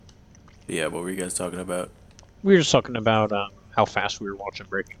Yeah, what were you guys talking about? We were just talking about how fast we were watching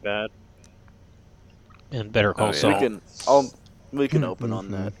Breaking Bad and Better Oh Call yeah. We Saul. can we can open on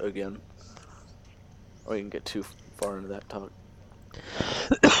Mm-hmm. that again. Or we can get too far into that talk.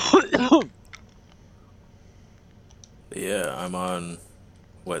 Yeah, I'm on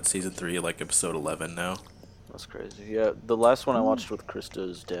what, season 3, like episode 11 now. That's crazy. Yeah, the last one I watched with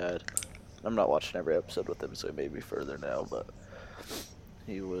Krista's dad. I'm not watching every episode with him, so he may be further now, but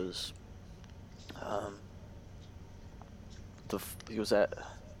he was um he was at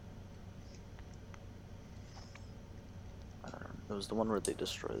I don't know, it was the one where they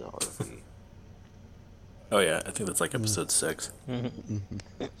destroy the RV. Oh yeah, I think that's like episode 6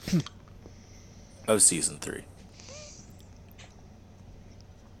 of season 3.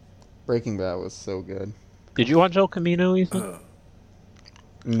 Breaking Bad was so good. Did you watch El Camino, Ethan? Oh.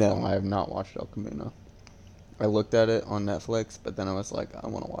 No, I have not watched El Camino. I looked at it on Netflix, but then I was like, I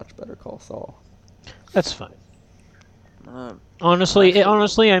want to watch Better Call Saul. That's fine. Uh,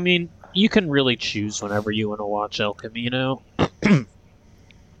 Honestly, I mean, you can really choose whenever you want to watch El Camino. I'm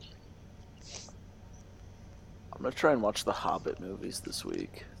gonna try and watch the Hobbit movies this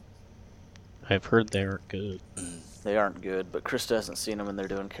week. I've heard they're good. They aren't good, but Krista hasn't seen them, and they're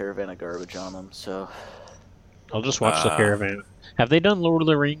doing Caravan of Garbage on them. So I'll just watch the Caravan. Have they done Lord of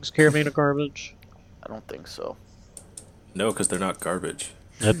the Rings Caravan of Garbage? I don't think so. No, because they're not garbage.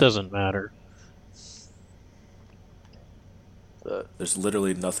 That doesn't matter. But There's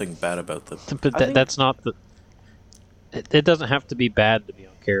literally nothing bad about them. But I think- that's not the. It doesn't have to be bad to be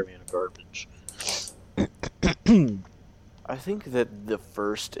on Caravan of Garbage. I think that the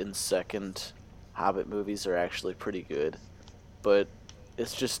first and second Hobbit movies are actually pretty good, but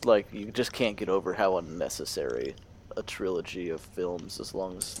it's just like you just can't get over how unnecessary a trilogy of films, as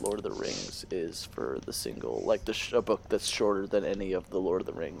long as Lord of the Rings is, for the single, like a book that's shorter than any of the Lord of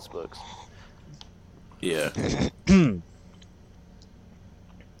the Rings books. Yeah.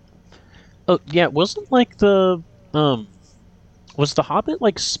 Oh yeah, wasn't like the was the Hobbit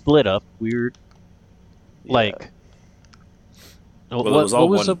like split up weird? Yeah. Like, Well, it was all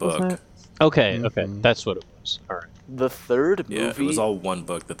what was one up with book. that? Okay, okay, Mhm. that's what it was. All right. The third Yeah, movie it was all one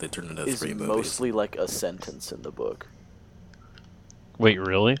book that they turned into is 3 movies. mostly like a sentence in the book. Wait,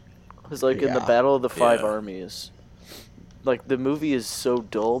 really? It's like in the Yeah. Battle of the Five Yeah. Armies. Like the movie is so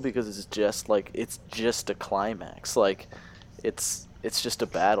dull because it's just a climax. Like it's just a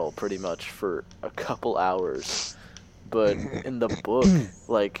battle pretty much for a couple hours. But in the book,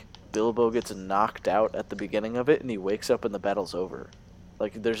 like Bilbo gets knocked out at the beginning of it and he wakes up and the battle's over.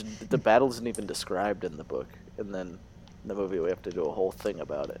 Like the battle isn't even described in the book, and then in the movie we have to do a whole thing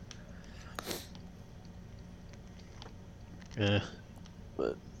about it. Yeah.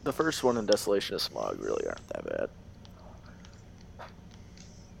 But the first one and Desolation of Smog really aren't that bad.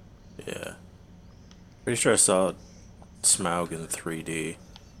 Yeah. Pretty sure I saw Smaug in 3D.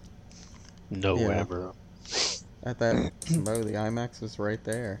 No Yeah. way, bro. At that, bro, the IMAX was right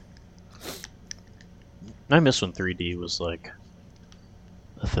there. I miss when 3D was like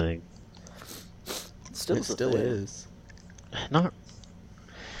a thing. Still It is a still thing. is. Not.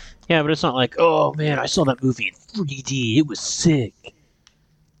 Yeah, but it's not like, oh man, I saw that movie in 3D. It was sick.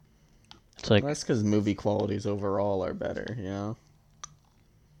 It's like, Well, that's because movie qualities overall are better, you know?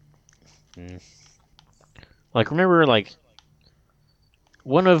 remember, like,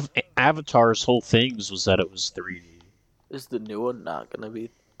 one of Avatar's whole things was that it was 3D. Is the new one not gonna be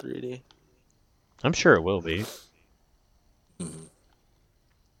 3D? I'm sure it will be.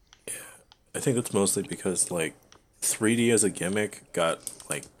 I think that's mostly because, like, 3D as a gimmick got,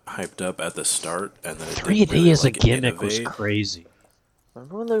 like, hyped up at the start, and then it 3D didn't really, as a like, gimmick was innovate. crazy.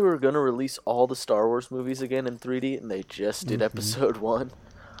 Remember when they were gonna release all the Star Wars movies again in 3D and they just did Episode 1?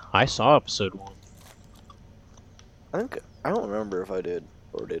 I saw episode 1. I don't remember if I did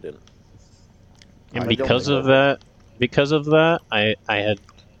or didn't. And I don't because think of I that,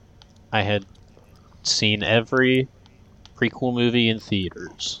 I had seen every prequel movie in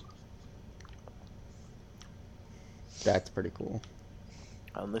theaters. That's pretty cool.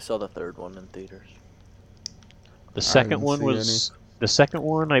 I only saw the third one in theaters. The second didn't one see was the second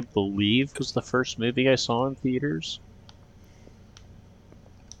one, I believe, was the first movie I saw in theaters.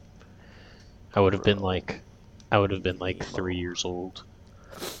 I would have been like 3 years old.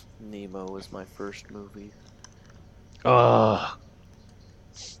 Nemo was my first movie. Ugh.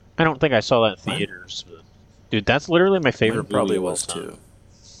 I don't think I saw that in Mine- theaters, but dude, that's literally my favorite Mine probably movie of all was time. too.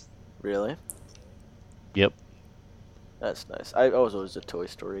 Really? Yep. That's nice. I was always a Toy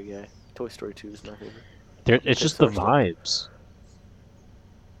Story guy. Toy Story 2 is my favorite. It's just the Pixar stuff. vibes.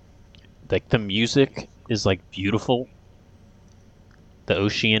 Like the music is like beautiful. The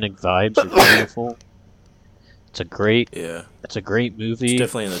oceanic vibes are beautiful. It's a great Yeah, movie. it's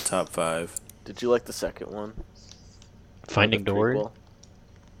definitely in the top 5. Did you like the second one? Finding The Dory. prequel?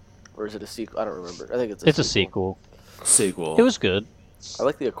 Or is it a sequel? I don't remember. I think it's It's a sequel. Sequel. It was good. I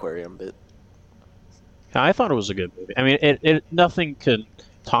like the aquarium bit. I thought it was a good movie. I mean, it nothing could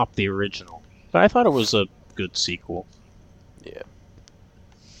top the original, but I thought it was a good sequel. Yeah.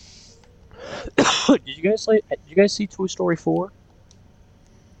 Did you guys see Toy Story 4?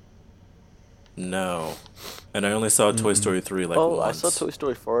 No. And I only saw Toy Story 3 like Oh, once. I saw Toy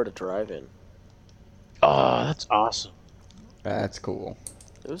Story 4 at a drive-in. Oh, that's awesome. That's cool.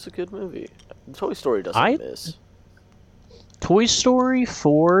 It was a good movie. Toy Story doesn't I- miss. Toy Story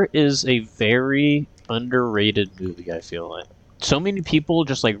 4 is a very underrated movie, I feel like. So many people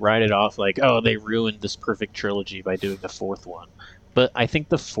just like write it off like, oh, they ruined this perfect trilogy by doing the fourth one. But I think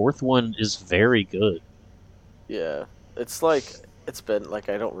the fourth one is very good. Yeah. It's like, it's been, like,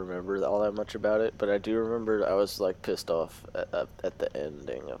 I don't remember all that much about it, but I do remember I was, like, pissed off at the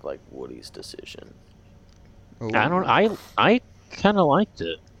ending of, like, Woody's decision. Ooh. I kind of liked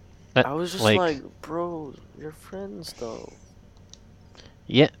it. I was just like, bro, you're friends, though.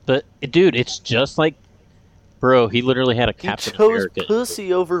 Yeah, but dude, it's just like, bro, he literally had a He Captain chose America.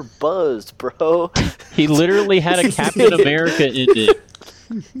 pussy over Buzz, bro. He literally had a Captain America ending.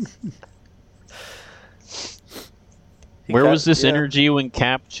 Where was this energy when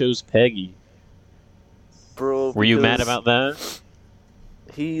Cap chose Peggy? Bro, Were you mad because about that?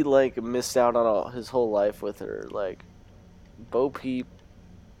 he, like, missed out on his whole life with her. Like, Bo Peep,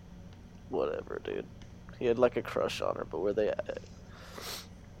 whatever, dude. He had, like, a crush on her, but were they...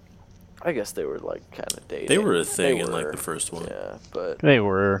 I guess they were, like, kind of dating. They were a thing in, like, were. the first one. Yeah, but, They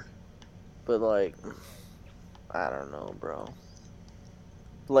were. like, I don't know, bro.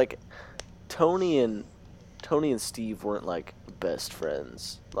 Like, Tony and Steve weren't, like, best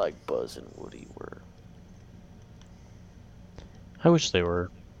friends like Buzz and Woody were. I wish they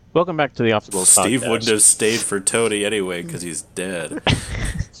were. Welcome back to the Off the Board Steve podcast. wouldn't have stayed for Tony anyway because he's dead.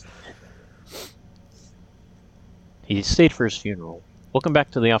 He stayed for his funeral. Welcome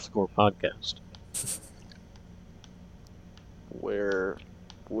back to the Off the Board podcast. Where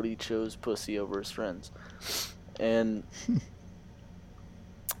Woody chose pussy over his friends. And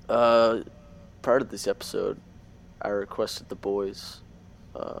prior to this episode, I requested the boys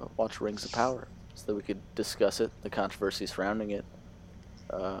watch Rings of Power so that we could discuss it, the controversy surrounding it.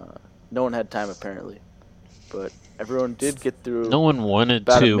 No one had time apparently, but everyone did get through No one wanted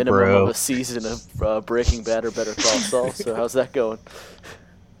about a to, minimum bro. of a season of Breaking Bad or Better Call Saul. So how's that going?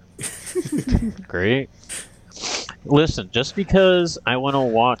 Great. Listen, just because I want to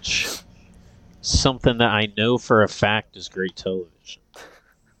watch something that I know for a fact is great television.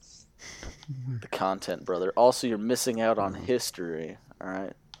 The content, brother. Also, you're missing out on history. All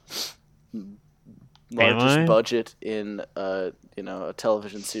right. Largest I? budget in a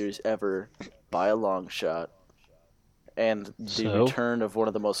television series ever by a long shot, and the So? return of one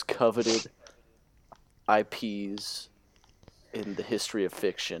of the most coveted IPs in the history of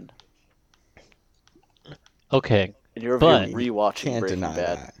fiction. Okay, And you're But- rewatching Can't Breaking deny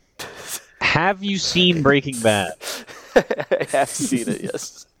Bad. that. have you seen Breaking Bad? I have seen it.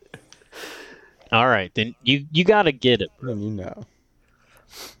 Yes. All right, then you gotta get it, bro. Then you know.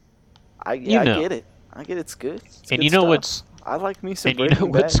 I You know. get it. I get it's good. It's And good you know stuff. what's I like me some and you know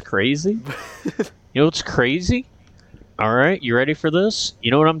Breaking what's Bad. crazy? You know what's crazy? All right, you ready for this?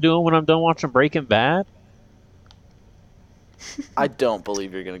 You know what I'm doing when I'm done watching Breaking Bad? I don't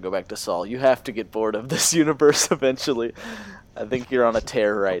believe you're going to go back to Saul. You have to get bored of this universe eventually. I think you're on a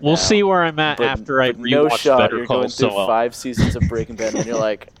tear right now. We'll see where I'm at But- after I but no rewatch shot. Better You're Call going through Saul. 5 seasons of Breaking Bad, and you're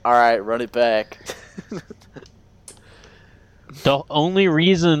like, all right, run it back. The only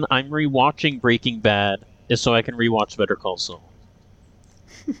reason I'm rewatching Breaking Bad is so I can rewatch Better Call Saul.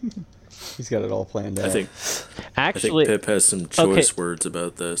 He's got it all planned out. I think Actually, Pip has some choice words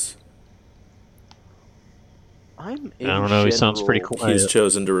about this. I'm I don't know. He sounds pretty general quiet. He's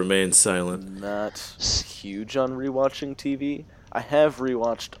chosen to remain silent. Not huge on rewatching TV. I have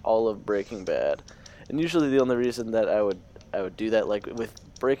rewatched all of Breaking Bad, and usually the only reason that I would do that, like with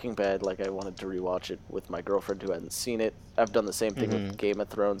Breaking Bad, like I wanted to rewatch it with my girlfriend who hadn't seen it. I've done the same thing with Game of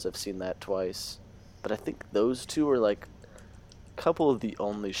Thrones. I've seen that twice, but I think those two are like a couple of the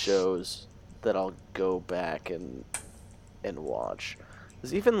only shows that I'll go back and watch.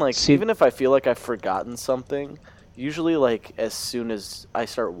 'Cause even if I feel like I've forgotten something, usually like as soon as I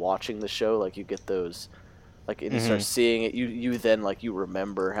start watching the show, like you get those, like and you start seeing it, you then like you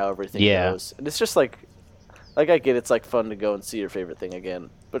remember how everything Yeah. goes, and it's just like Like, I get it's, like, fun to go and see your favorite thing again.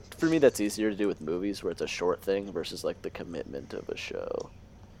 But for me, that's easier to do with movies where it's a short thing versus, like, the commitment of a show.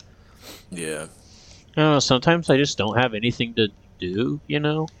 Yeah. I don't know, sometimes I just don't have anything to do, you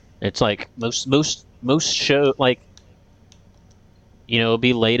know? It's like most show, like, you know, it'll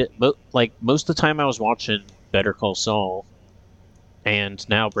be late at, like, most of the time I was watching Better Call Saul, and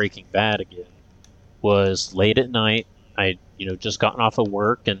now Breaking Bad again, was late at night. I, you know, just gotten off of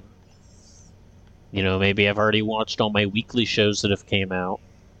work, and, you know, maybe I've already watched all my weekly shows that have came out.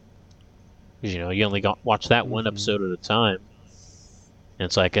 'Cause, you know, you only watch that one episode at a time. And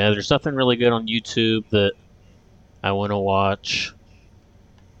it's like, there's nothing really good on YouTube that I want to watch.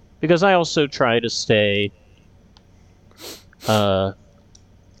 Because I also try to stay...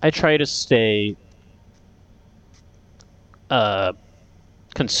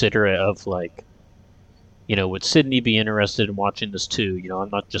 considerate of, like, you know, would Sydney be interested in watching this too? You know, I'm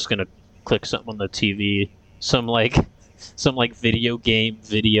not just gonna click something on the TV, some video game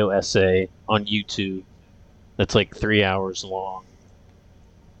video essay on YouTube that's like 3 hours long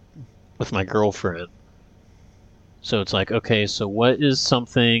with my girlfriend. So it's like, okay, so what is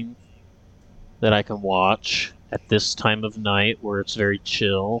something that I can watch at this time of night where it's very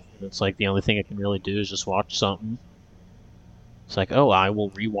chill? And it's like the only thing I can really do is just watch something. It's like, oh, I will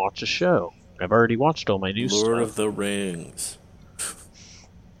rewatch a show. I've already watched all my new stuff. Lord of the Rings.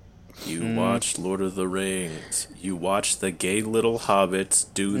 You watched Lord of the Rings. You watched the gay little hobbits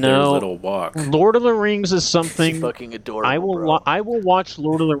do their little walk. Lord of the Rings is something It's fucking adorable, I will bro. I will watch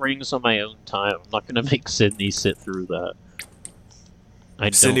Lord of the Rings on my own time. I'm not going to make Sydney sit through that.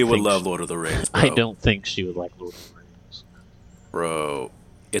 Sydney would love Lord of the Rings, bro. I don't think she would like Lord of the Rings. Bro,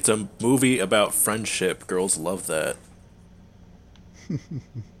 it's a movie about friendship. Girls love that.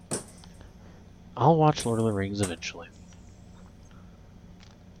 I'll watch Lord of the Rings eventually.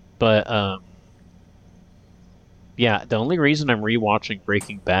 But, yeah, the only reason I'm rewatching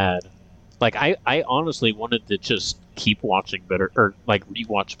Breaking Bad, like, I honestly wanted to just keep watching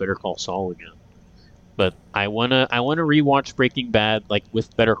rewatch Better Call Saul again. But I wanna rewatch Breaking Bad, like,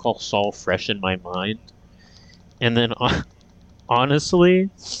 with Better Call Saul fresh in my mind. And then,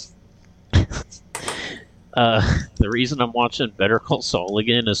 honestly, the reason I'm watching Better Call Saul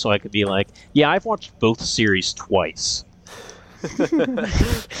again is so I could be like, yeah, I've watched both series twice. That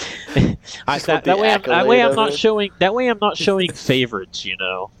way I'm not showing favorites, you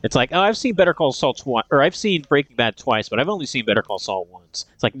know. It's like, oh, I've seen Better Call Saul twice, or I've seen Breaking Bad twice, but I've only seen Better Call Saul once.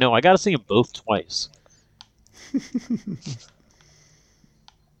 It's like, no, I got to see them both twice.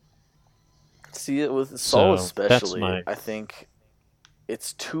 See, it with Saul So, especially, that's I think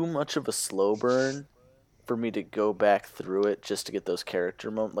it's too much of a slow burn for me to go back through it just to get those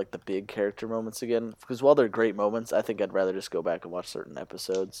character moments, like the big character moments again. Because while they're great moments, I think I'd rather just go back and watch certain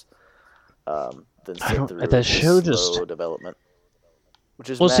episodes than sit through that show slow just development. Which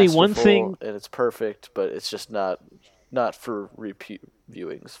is Well, see, masterful, one thing- and it's perfect, but it's just not for repeat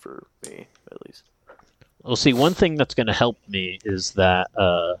viewings for me, at least. Well, see, one thing that's going to help me is that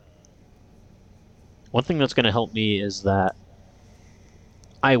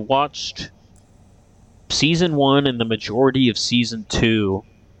I watched season 1 and the majority of season 2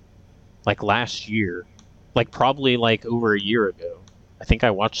 like last year, like probably like over a year ago. I think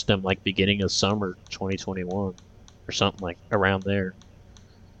I watched them like beginning of summer 2021 or something like around there.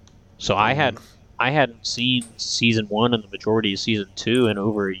 So I hadn't seen season 1 and the majority of season 2 in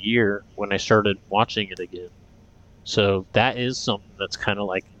over a year when I started watching it again. So that is something that's kind of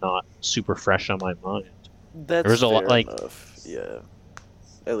like not super fresh on my mind. That's There's a lot, fair like- enough. Yeah.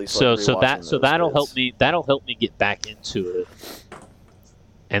 At least So like, so rewatching that so those that'll bits. help me. That'll help me get back into it,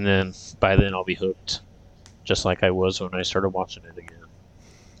 and then by then I'll be hooked, just like I was when I started watching it again.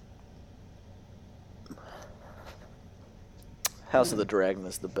 House of the Dragon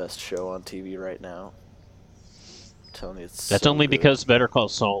is the best show on TV right now. I'm telling you, it's That's so only good. because Better Call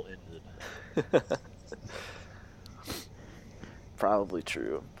Saul ended. Probably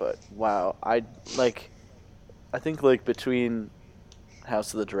true, but wow, I think like between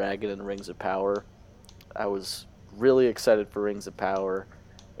House of the Dragon and Rings of Power, I was really excited for Rings of Power,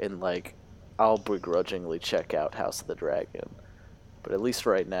 and like I'll begrudgingly check out House of the Dragon. But at least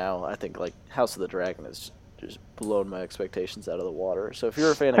right now, I think like House of the Dragon has just blown my expectations out of the water. So if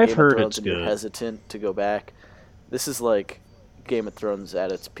you're a fan of I've Game heard of Thrones it's and you're good. hesitant to go back, this is like Game of Thrones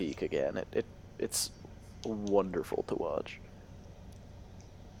at its peak again. It's wonderful to watch.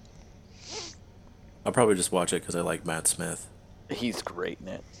 I'll probably just watch it because I like Matt Smith. He's great in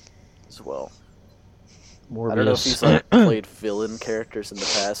it as well. Morbius. I don't know if he's like played villain characters in the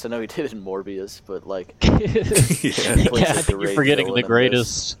past. I know he did in Morbius, but like Yeah. plays Yeah, a I think you're great forgetting villain the in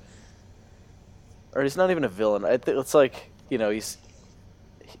greatest. or he's not even a villain. I think it's like, you know, he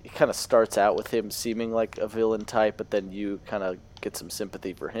kind of starts out with him seeming like a villain type, but then you kind of get some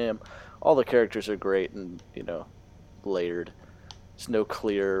sympathy for him. All the characters are great and, you know, layered. There's no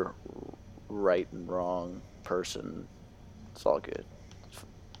clear right and wrong person. It's all good. It's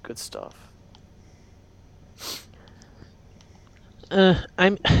good stuff.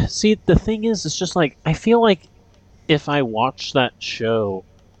 The thing is, it's just like, I feel like if I watch that show,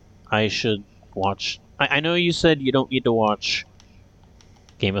 I should watch. I know you said you don't need to watch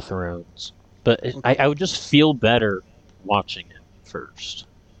Game of Thrones, but I would just feel better watching it first.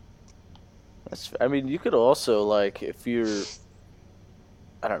 I mean, you could also, like, if you're,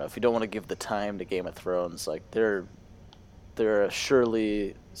 I don't know, if you don't want to give the time to Game of Thrones, like, there are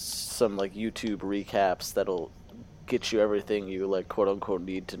surely some, like, YouTube recaps that'll get you everything you, like, quote unquote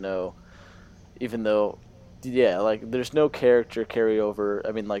need to know. Even though, yeah, like, there's no character carryover.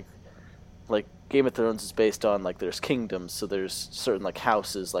 I mean, like Game of Thrones is based on, like, there's kingdoms, so there's certain, like,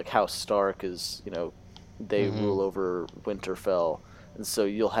 houses, like House Stark is, you know, they rule over Winterfell. And so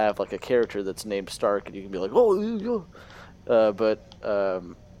you'll have, like, a character that's named Stark, and you can be like, oh, yeah.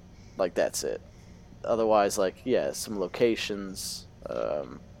 Like, that's it. Otherwise, like, yeah, some locations.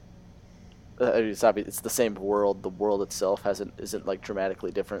 It's the same world. The world itself isn't like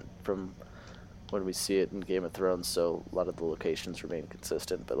dramatically different from when we see it in Game of Thrones. So a lot of the locations remain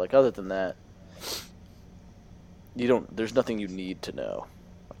consistent. But like, other than that, there's nothing you need to know.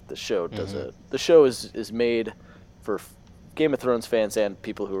 The show does it. The show is made for Game of Thrones fans and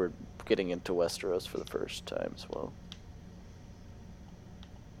people who are getting into Westeros for the first time as well.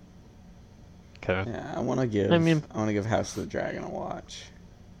 Okay. Yeah, I want to give House of the Dragon a watch,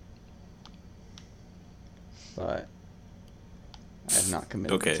 but I have not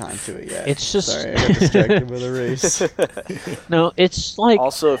committed time to it yet. It's just sorry, I got distracted by the race. No, it's like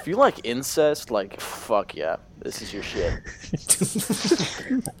Also, if you like incest, like, fuck yeah, this is your shit.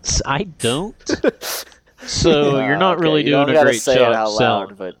 I don't. So you're not Okay, really you doing don't a gotta great say it job out selling.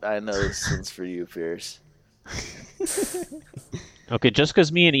 loud, but I know this one's for you, Pierce. Okay, just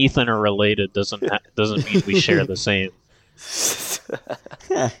because me and Ethan are related doesn't mean we share the same.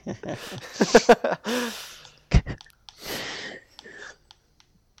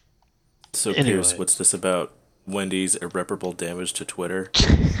 So, Anyway. Pierce, what's this about Wendy's irreparable damage to Twitter?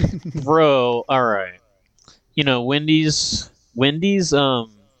 Bro, all right. You know, Wendy's.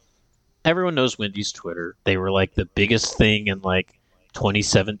 Everyone knows Wendy's Twitter. They were like the biggest thing in like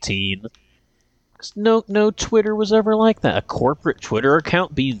 2017. No Twitter was ever like that. A corporate Twitter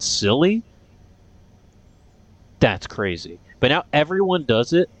account being silly? That's crazy. But now everyone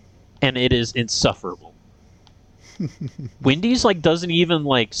does it, and it is insufferable. Wendy's like doesn't even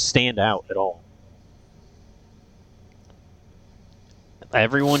like stand out at all.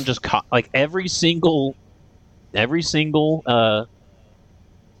 Everyone just like every single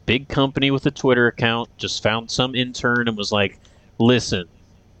big company with a Twitter account just found some intern and was like, "Listen,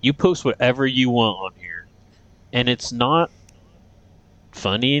 you post whatever you want on here," and it's not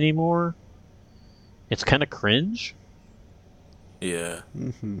funny anymore. It's kind of cringe. Yeah.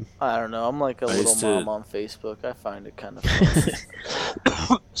 I don't know. I'm like a I little used to- mom on Facebook. I find it kind of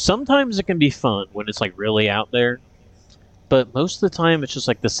fun. Sometimes it can be fun when it's like really out there, but most of the time it's just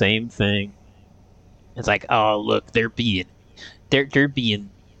like the same thing. It's like, oh look, they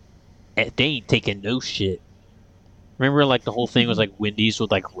ain't taking no shit. Remember, like the whole thing was like Wendy's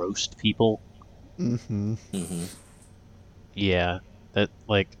would like roast people. Yeah, that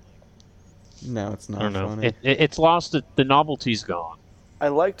like No, it's not I don't know. funny. It's lost. The novelty's gone. I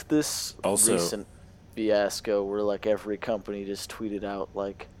liked this Also- recent fiasco where like every company just tweeted out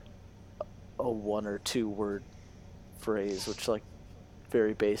like a 1 or 2 word phrase, which like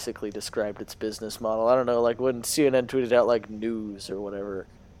very basically described its business model. I don't know, like when CNN tweeted out like news or whatever.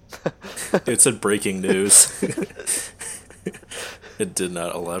 It said breaking news. It did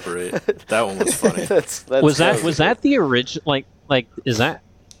not elaborate. That one was funny. that's Was crazy. that the original? Like is that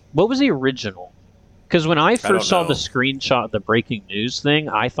what was the original? Because when I don't first saw the know. screenshot of the breaking news thing,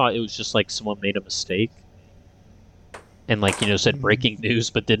 I thought it was just like someone made a mistake and like said breaking news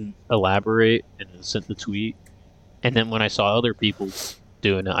but didn't elaborate and then sent the tweet. And then when I saw other people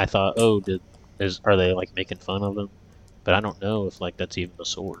doing it, I thought, oh, are they like making fun of them? But I don't know if like that's even the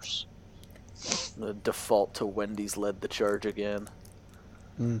source. The default to Wendy's led the charge again.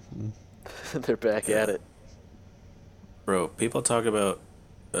 They're back at it. Bro, people talk about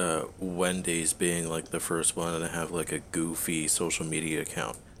Wendy's being like the first one to have like a goofy social media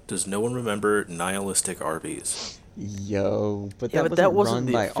account. Does no one remember Nihilistic Arby's? Yo, but Yeah, that but that wasn't wasn't run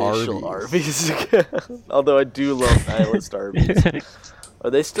the by official Arby's. Arby's. Although I do love Nihilist Arby's. Are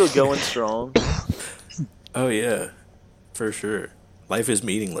they still going strong? Oh yeah, for sure. Life is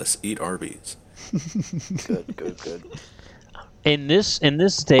meaningless. Eat Arby's. Good, good, good. In this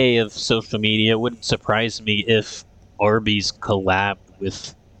day of social media, it wouldn't surprise me if Arby's collabed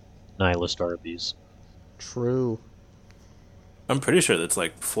with Nihilist Arby's. True. I'm pretty sure that's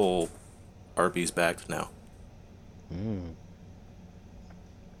like full Arby's backed now.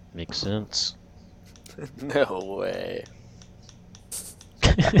 Makes sense. No way.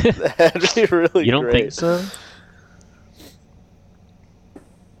 That'd be really You don't great. think so?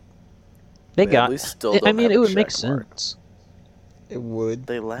 They They at got. least still I don't mean, have it a would make check mark. sense. It would.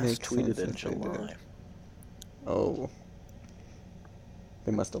 They last make tweeted sense in if they did. July. Oh.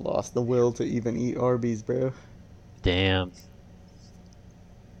 They must have lost the will to even eat Arby's, bro. Damn.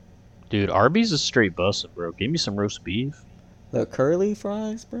 Dude, Arby's is straight bussin', bro. Give me some roast beef. The curly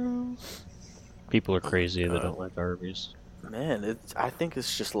fries, bro. People are crazy that don't like Arby's. Man, I think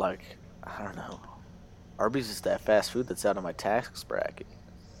it's just like, I don't know. Arby's is that fast food that's out of my tax bracket.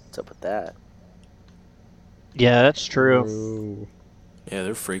 What's up with that? Yeah, that's true. True. Yeah,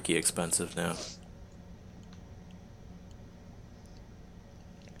 they're freaky expensive now.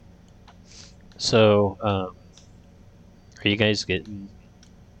 So, are you guys getting?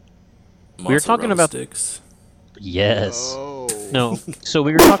 were talking Mozzarella about- sticks. Yes. Oh. No. So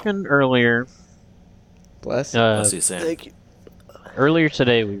we were talking earlier. Bless. Bless you, Sam. Thank you. Earlier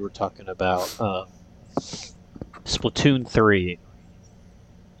today, we were talking about Splatoon 3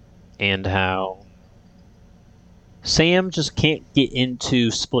 and how Sam just can't get into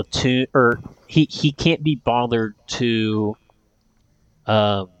Splatoon, or he can't be bothered to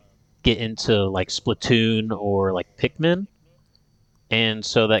get into like Splatoon or like Pikmin, and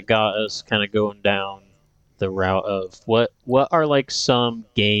so that got us kind of going down the route of what are like some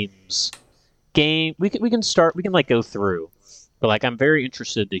games. We can start, we can like go through, but like I'm very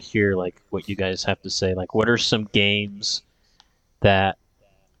interested to hear like what you guys have to say. Like, what are some games,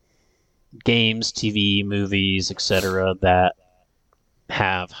 TV, movies, etc., that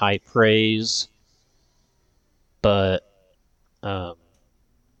have high praise, but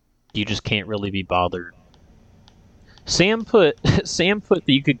you just can't really be bothered. Sam put that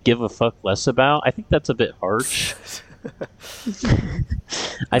you could give a fuck less about. I think that's a bit harsh.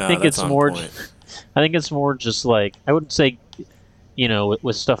 I No, think that's it's on more. point. I think it's more just like, I wouldn't say,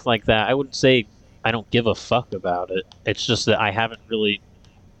 with stuff like that, I wouldn't say I don't give a fuck about it. It's just that I haven't really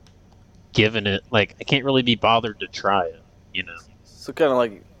given it, like, I can't really be bothered to try it. So kind of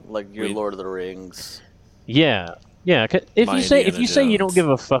like your We- Lord of the Rings. Yeah. 'Cause if My you say Indiana you don't Jones. give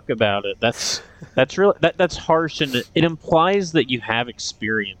a fuck about it, that's real. That's harsh, and it implies that you have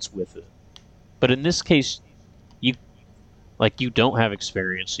experience with it. But in this case, you don't have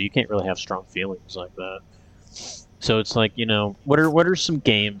experience, so you can't really have strong feelings like that. So it's like, what are some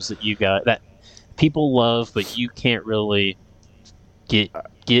games that you got that people love, but you can't really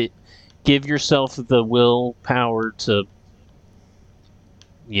give yourself the willpower to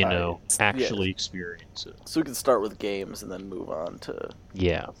actually experience it. So we can start with games and then move on to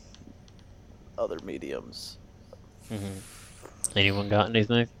Yeah. other mediums. Anyone got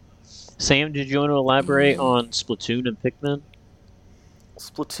anything? Sam, did you want to elaborate on Splatoon and Pikmin?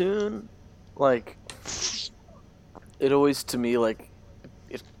 Splatoon, like, it always, to me, like,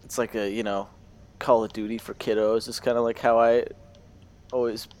 it's like a, Call of Duty for kiddos is kind of like how I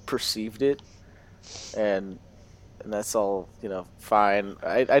always perceived it. And that's all, fine.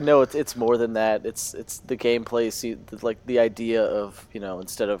 I know it's more than that. It's the gameplay, like the idea of,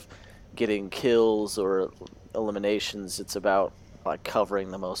 instead of getting kills or eliminations, it's about like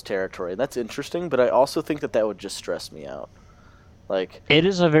covering the most territory. And that's interesting, but I also think that would just stress me out. Like, It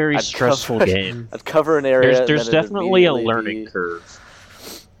is a very I'd stressful cover- game. I'd cover an area. and There's then it'd definitely a immediately learning be, curve.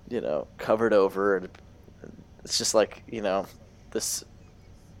 covered over, and it's just like, this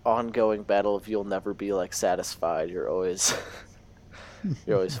ongoing battle of you'll never be like satisfied. You're always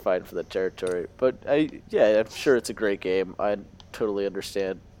fighting for the territory. But I'm sure it's a great game. I totally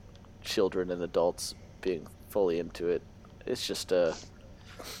understand children and adults being fully into it. It's just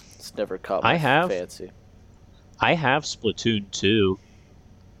it's never caught my fancy. I have Splatoon 2.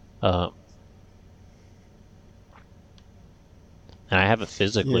 And I have it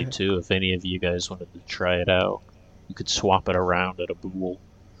physically too, if any of you guys wanted to try it out. You could swap it around at a bool.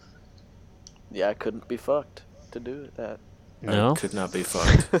 Yeah, I couldn't be fucked to do that. No? I could not be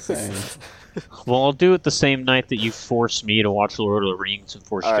fucked. Same. Well, I'll do it the same night that you force me to watch Lord of the Rings and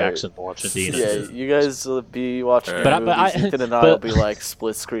force All right. Jackson to watch Indiana Yeah, Jones. you guys will be watching But the I- movies. but I- Ethan and I but- will be like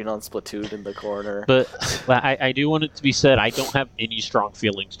split screen on Splatoon in the corner. But I do want it to be said, I don't have any strong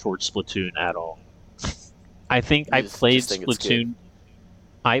feelings towards Splatoon at all. I think You I just played think it's Splatoon.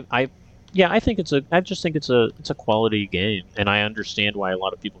 I Yeah, I just think it's a quality game, and I understand why a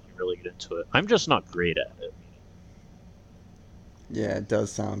lot of people can really get into it. I'm just not great at it. Yeah, it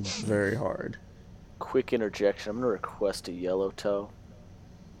does sound very hard. Quick interjection. I'm gonna request a yellow toe.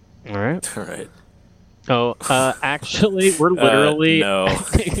 All right. All right. Oh, actually, we're literally No.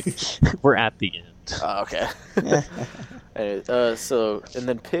 we're at the end. Okay. Anyway, so and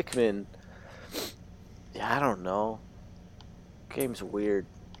then Pikmin. Yeah, I don't know. Game's weird.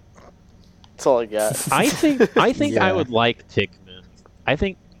 That's all I got. I think I Yeah. would like Pikmin. I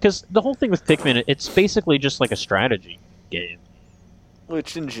think because the whole thing with Pikmin, it's basically just like a strategy game.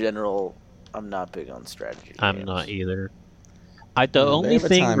 Which in general, I'm not big on strategy. I'm games. not either. The They only have a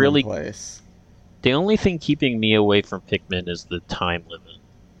thing time and really, place. the only thing keeping me away from Pikmin is the time limit.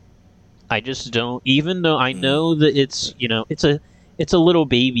 I just don't. Even though I know that it's it's a little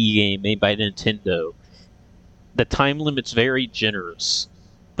baby game made by Nintendo. The time limit's very generous,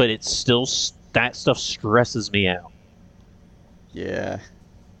 but it's still that stuff stresses me out. Yeah.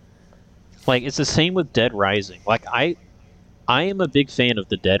 Like it's the same with Dead Rising. Like I am a big fan of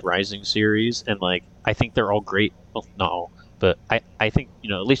the Dead Rising series, and like I think they're all great. Well, not all, but I think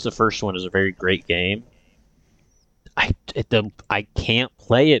at least the first one is a very great game. I can't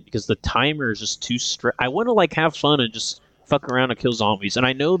play it because the timer is just too strict. I want to like have fun and just fuck around and kill zombies, and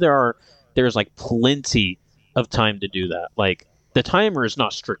I know there's like plenty of time to do that. Like the timer is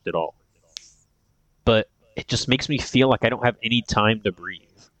not strict at all, but it just makes me feel like I don't have any time to breathe.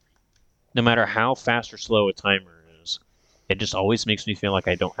 No matter how fast or slow a timer is, it just always makes me feel like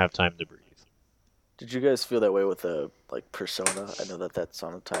I don't have time to breathe. Did you guys feel that way with like Persona? I know that's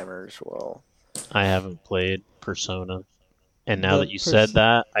on a timer as well. I haven't played Persona, and now The that you said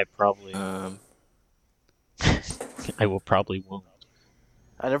that, I probably Um, I will probably won't.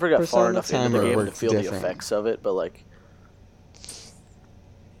 I never got far Persona enough into the timer game to works feel the different. effects of it, but like,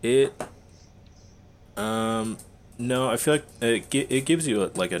 it. No, I feel like it gives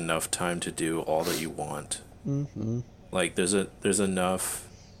you like enough time to do all that you want. Mm-hmm. Like there's enough.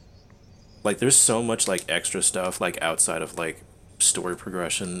 Like there's so much like extra stuff like outside of like story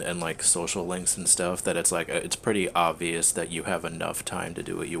progression and like social links and stuff that it's like it's pretty obvious that you have enough time to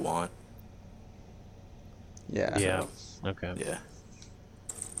do what you want. Yeah. Yeah. Okay. Yeah.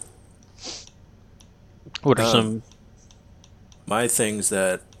 What are Um, some? My things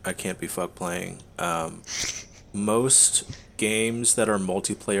that I can't be fucked playing. Most games that are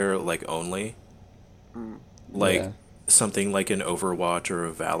multiplayer like only, like Yeah. something like an Overwatch or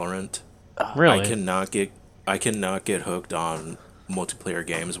a Valorant. Really? I cannot get hooked on multiplayer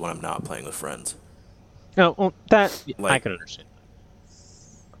games when I'm not playing with friends. No, well, that I Like- can understand.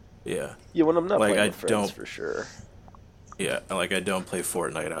 Yeah. yeah, when I'm not Like, playing I with friends, don't- for sure. Yeah, like I don't play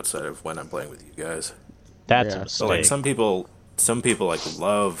Fortnite outside of when I'm playing with you guys. That's Yeah. a So like mistake. some people like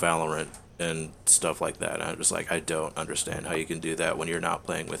love Valorant and stuff like that. And I'm just like I don't understand how you can do that when you're not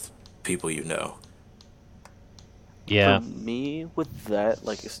playing with people you know. Yeah, For me, with that,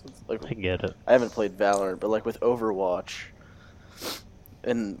 like I get it. I haven't played Valorant, but like with Overwatch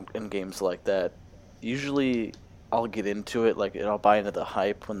and games like that, usually I'll get into it, like, and I'll buy into the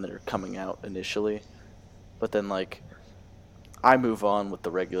hype when they're coming out initially, but then like I move on with the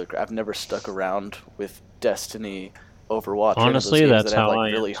regular. I've never stuck around with Destiny, Overwatch. or any of those Honestly, games that's that have, how like, I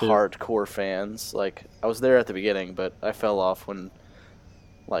am, really too. hardcore fans. Like I was there at the beginning, but I fell off when,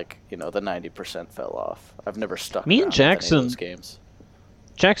 like, the 90% fell off. I've never stuck. Me and around with any of Jackson- those games.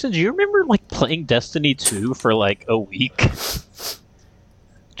 Jackson, do you remember like playing Destiny 2 for like a week?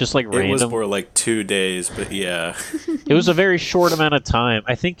 Just like It was random. for like 2 days, but yeah. It was a very short amount of time.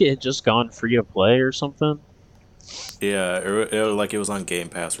 I think it had just gone free to play or something. Yeah, like it was on Game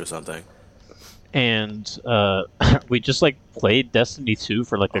Pass or something. And we just like played Destiny 2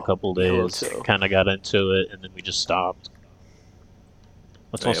 for like a couple Halo days. 2. Kind of got into it, and then we just stopped.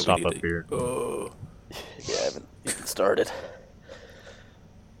 Let's all Yeah, we stop need up to- here. Oh. Yeah, I haven't even started.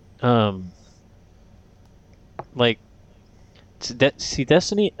 Like, see,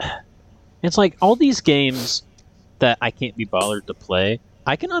 Destiny, it's like all these games that I can't be bothered to play.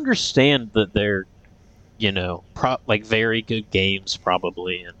 I can understand that they're, like very good games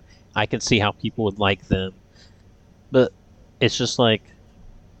probably, and I can see how people would like them. But it's just like,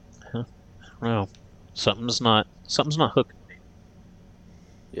 I don't know, something's not hooking me.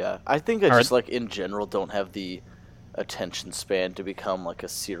 Yeah, I think I Alright. just, like, in general don't have the attention span to become, like, a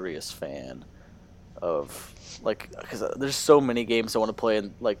serious fan of, like, because there's so many games I want to play,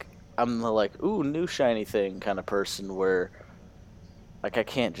 and, like, I'm the, like, ooh, new shiny thing kind of person where, like, I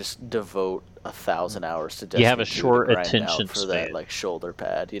can't just devote 1,000 hours to Destiny You have a 2 to short grind out attention for that, span. like, shoulder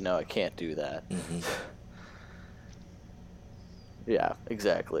pad. I can't do that. Mhm. Yeah,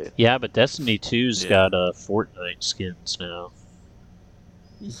 exactly. Yeah, but Destiny 2's Yeah. got Fortnite skins now.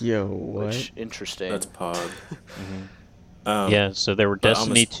 Yo, what? Which interesting. That's Pog. Yeah, so there were But on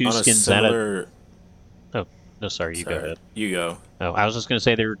Destiny 2 a skins added. similar, Oh, no, sorry, you go sorry, ahead. you go. Oh, I was just gonna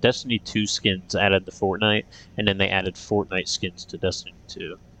say there were Destiny 2 skins added to Fortnite, and then they added Fortnite skins to Destiny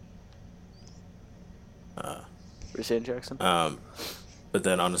 2. What are you saying, Jackson? But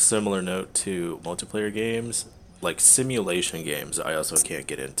then on a similar note to multiplayer games, like simulation games, I also can't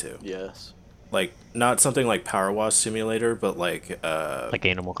get into. Yes. Like not something like Power Wash Simulator, but like Like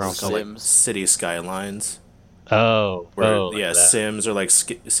Animal Crossing. called, like Sims. City Skylines. Oh, Where like yeah, that. Sims or like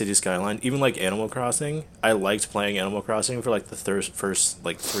City Skyline, even like Animal Crossing. I liked playing Animal Crossing for like the first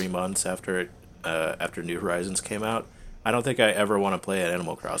like 3 months after New Horizons came out. I don't think I ever want to play an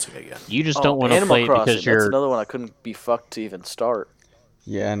Animal Crossing again. You just don't want to Animal play it Crossing. because That's you're. another one I couldn't be fucked to even start.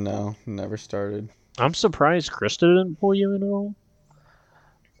 Yeah, no, never started. I'm surprised Krista didn't pull you in at all.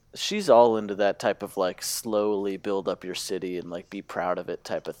 She's all into that type of like slowly build up your city and like be proud of it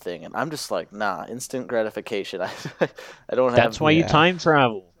type of thing, and I'm just like, nah, instant gratification. I don't have. That's why you Yeah. time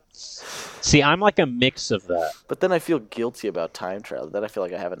travel. See, I'm like a mix of that. But then I feel guilty about time travel. Then I feel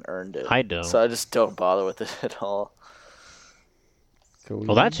like I haven't earned it. I don't. So I just don't bother with it at all. Could Well,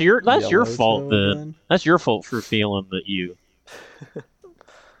 we that's your Yellowtail fault then. again? That's your fault for feeling that you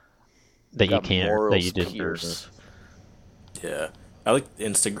Got can't, that morals you didn't earn it. pierced. Yeah, I like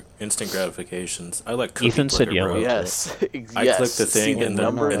instant gratifications. I like Cookie Ethan said Clicker, yellow. bro. Yes. I yes. click the See thing and the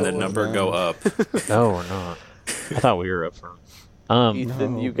was number down. go up. No, we're not. I thought we were up front.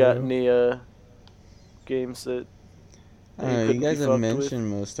 Ethan, No, you got bro. any games that I don't know, you couldn't be guys have fucked with? mentioned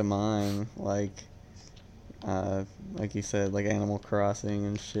most of mine, like you said, like Animal Crossing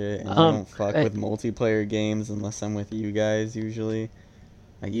and shit. And I don't fuck with multiplayer games unless I'm with you guys usually.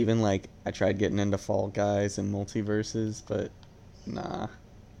 Like even like I tried getting into Fall Guys and Multiverses, but nah.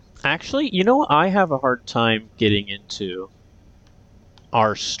 Actually, you know what I have a hard time getting into?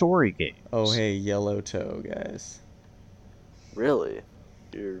 Are story games. Oh hey, Yellowtail guys. Really?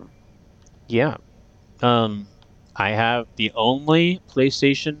 You're Yeah. I have the only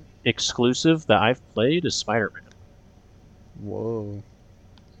PlayStation exclusive that I've played is Spider-Man. Whoa.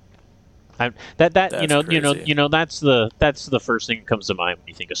 That That's crazy. that's the first thing that comes to mind when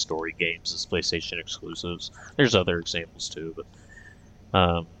you think of story games is PlayStation exclusives. There's other examples too, but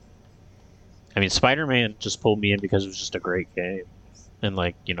I mean Spider-Man just pulled me in because it was just a great game, and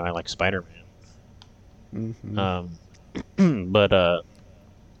like I like Spider-Man. Mm-hmm. But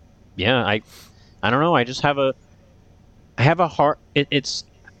yeah, I don't know. I have a heart. It's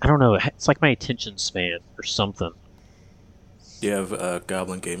I don't know. It's like my attention span or something. You have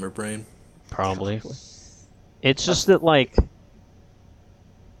Goblin Gamer Brain. Probably. It's just that like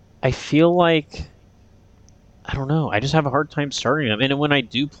I feel like I don't know. I just have a hard time starting them, and when I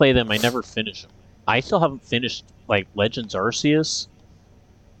do play them, I never finish them. I still haven't finished like Legends Arceus.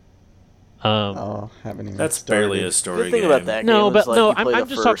 Oh, haven't even That's started. barely a the story thing game. about that No, game but is, like, no, you play I'm the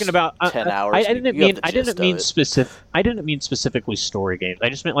just talking first about 10 hours. I didn't you have mean the I gist didn't of mean it. specific. I didn't mean specifically story games. I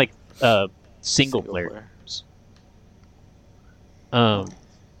just meant like single player games.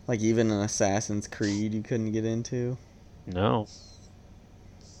 Like even an Assassin's Creed you couldn't get into? No,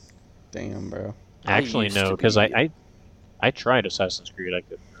 Damn, bro. actually used no, to because be- I tried Assassin's Creed. I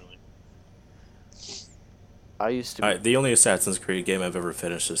couldn't really. I used to. The only Assassin's Creed game I've ever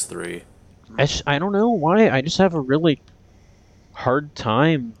finished is 3. I don't know why. I just have a really hard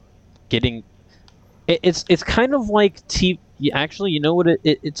time getting. It's kind of like Actually, you know what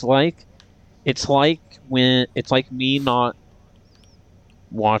it's like? It's like me not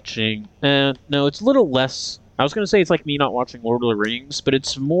watching. No, it's a little less. I was gonna say it's like me not watching Lord of the Rings, but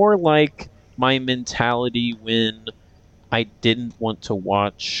it's more like my mentality when I didn't want to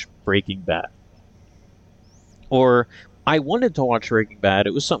watch Breaking Bad. Or I wanted to watch Breaking Bad.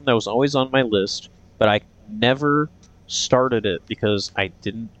 It was something that was always on my list, but I never started it because I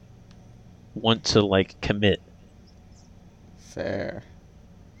didn't want to like commit. Fair.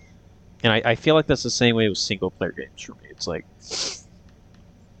 And I feel like that's the same way with single player games for me. It's like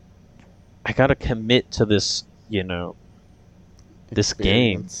I gotta commit to this, this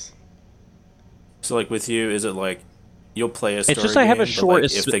game. Experience. So like with you, is it like you'll play a story It's just I have a game, but, short.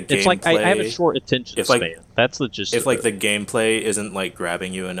 like, if the It's like I have a gameplay- short attention if, like- span. That's the gist. if of like it. the gameplay isn't like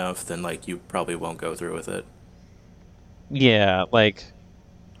grabbing you enough, then like you probably won't go through with it. Yeah,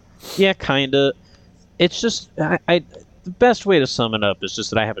 kinda. It's just the best way to sum it up is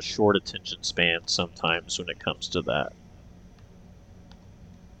just that I have a short attention span sometimes when it comes to that.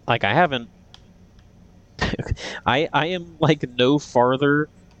 Like I haven't. I am like no farther.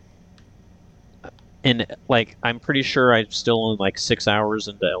 And like I'm pretty sure I'm still only like 6 hours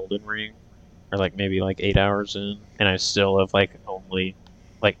into Elden Ring, or like maybe like 8 hours in, and I still have like only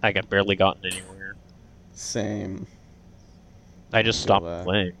like I got barely gotten anywhere. Same. I just Feel stopped that.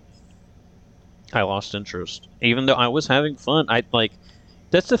 playing. I lost interest, even though I was having fun. I like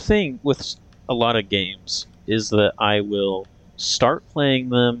that's the thing with a lot of games is that I will start playing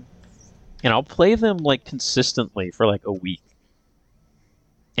them, and I'll play them like consistently for like a week,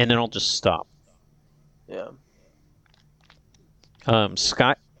 and then I'll just stop. Yeah.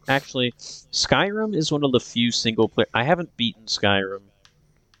 Sky actually, Skyrim is one of the few single player. I haven't beaten Skyrim,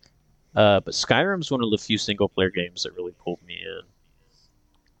 but Skyrim's one of the few single player games that really pulled me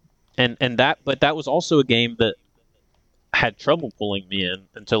in. And that was also a game that had trouble pulling me in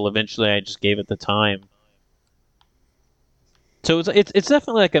until eventually I just gave it the time. So it's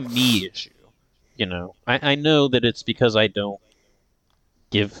definitely like a me issue, you know. I know that it's because I don't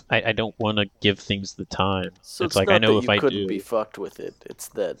want to give things the time. So it's it's like not I know that if you I couldn't do. be fucked with it. It's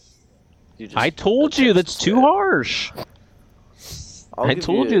that you just. I told you that's too harsh. I give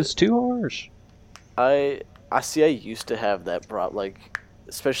told you it's too harsh. I see. I used to have that problem, like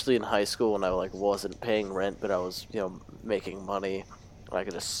especially in high school when I like wasn't paying rent, but I was making money. I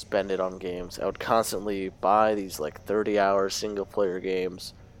could just spend it on games. I would constantly buy these like 30-hour single player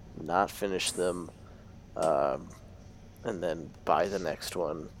games, not finish them, and then buy the next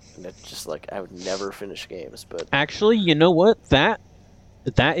one. And it's just like I would never finish games. But Actually, you know what? That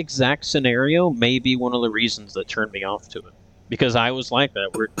exact scenario may be one of the reasons that turned me off to it. Because I was like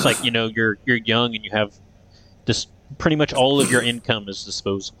that, where it's like, you're young and you have this pretty much all of your income is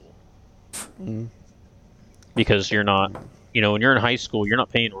disposable. Mm. Because you're not, when you're in high school, you're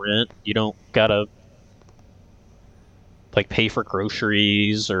not paying rent. You don't gotta like pay for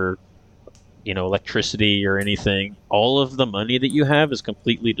groceries or electricity or anything. All of the money that you have is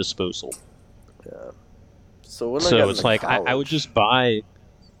completely disposable. yeah. So when I So got it's into like I would just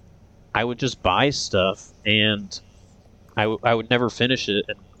buy stuff and I would never finish it.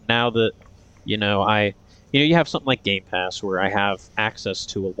 And now that you have something like Game Pass where I have access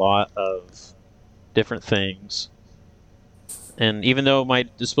to a lot of different things, and even though my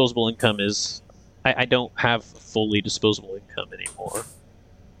disposable income is, I don't have fully disposable income anymore,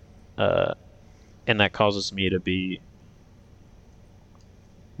 and that causes me to be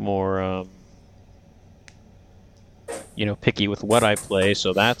more picky with what I play,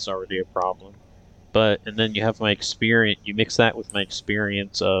 so that's already a problem. And then you have my experience. You mix that with my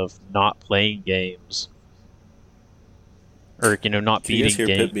experience of not playing games, or not Can you guys beating hear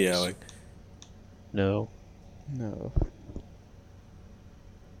Pip games. meowing? No. No.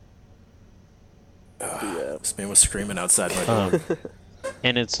 Yeah. This man was screaming outside my door.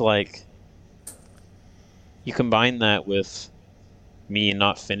 And it's like you combine that with me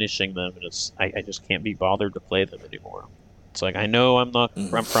not finishing them, and I just can't be bothered to play them anymore. It's like I know I'm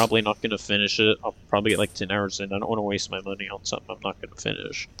probably not going to finish it. I'll probably get like 10 hours in. I don't want to waste my money on something I'm not going to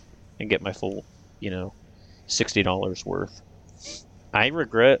finish and get my full, $60 worth. I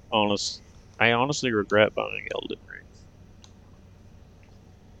honestly regret buying Elden Ring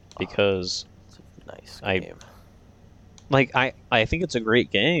because It's a nice I- game. I think it's a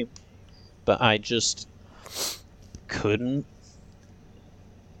great game, but I just couldn't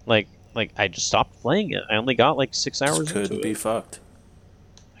like I just stopped playing it. I only got like 6 hours Just couldn't into be it. fucked.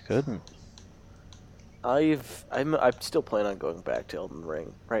 I couldn't. I'm still planning on going back to Elden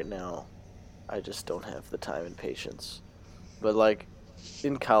Ring right now. I just don't have the time and patience. But like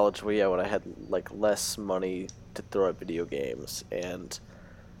in college, when I had like less money to throw at video games and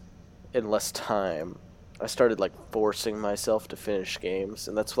less time, I started like forcing myself to finish games,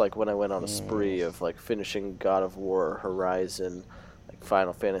 and that's like when I went on a spree of like finishing God of War, Horizon, like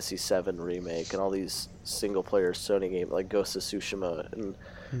Final Fantasy VII Remake, and all these single player Sony games like Ghost of Tsushima, and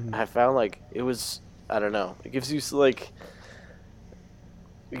I found like it was, I don't know, it gives you such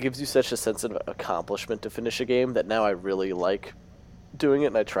a sense of accomplishment to finish a game that now I really like doing it,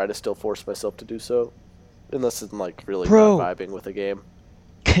 and I try to still force myself to do so, unless I'm like really Bro. not vibing with a game.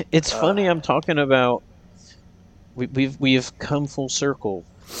 It's funny I'm talking about we've come full circle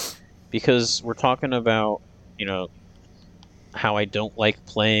because we're talking about how I don't like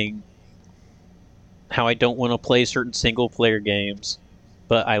playing, how I don't want to play certain single player games,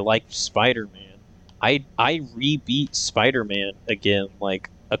 but I liked Spider-Man. I re-beat Spider-Man again like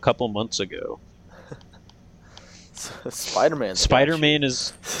a couple months ago. Spider-Man Spider-Man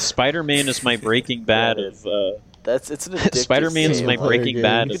is my Breaking Bad Yeah, of it's an addictive Spider-Man's game. my Breaking game.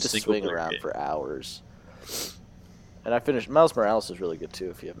 Bad You of could just single swing player around games. for hours. And I finished Miles Morales is really good too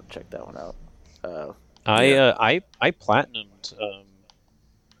if you haven't checked that one out. I platinumed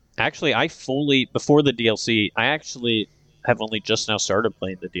Actually, before the DLC, I actually have only just now started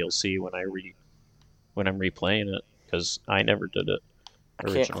playing the DLC when I'm replaying it because I never did it I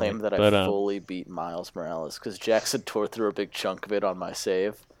originally. can't claim that But I fully beat Miles Morales because Jackson tore through a big chunk of it on my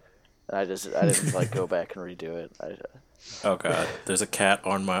save, and I didn't like go back and redo it. Oh god, there's a cat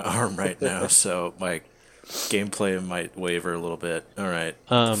on my arm right now, so my gameplay might waver a little bit. All right,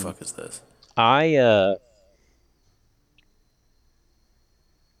 what the fuck is this?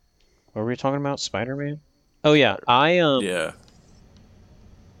 What were we talking about? Spider-Man? Oh yeah, Yeah.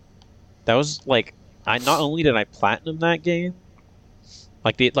 that was like I not only did I platinum that game,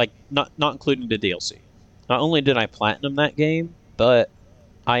 not including the DLC. Not only did I platinum that game, but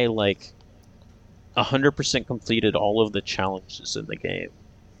I 100% completed all of the challenges in the game.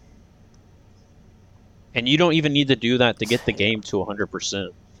 And you don't even need to do that to get the game to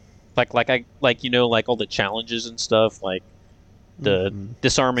 100%. Like all the challenges and stuff, like the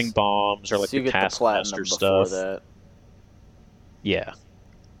disarming bombs or like so you the get the platinum Taskmaster before stuff. that. Yeah.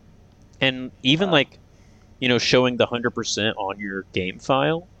 And even showing the 100% on your game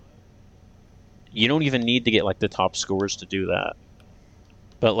file, you don't even need to get the top scores to do that.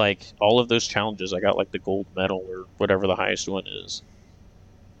 But all of those challenges, I got the gold medal or whatever the highest one is.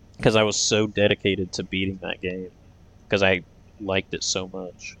 Because I was so dedicated to beating that game. Because I liked it so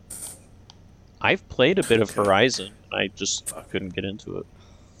much. I've played a bit of Horizon, and I just couldn't get into it.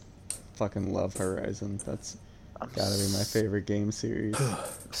 Fucking love Horizon. That's gotta be my favorite game series.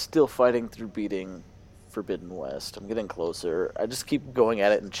 Still fighting through beating Forbidden West. I'm getting closer. I just keep going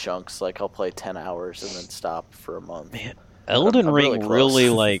at it in chunks. I'll play 10 hours and then stop for a month. Man, Elden Ring really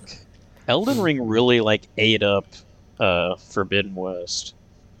ate up Forbidden West.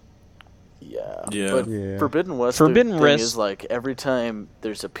 Yeah. Yeah. But Forbidden West is every time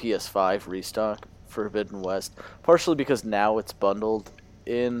there's a PS5 restock, Forbidden West, partially because now it's bundled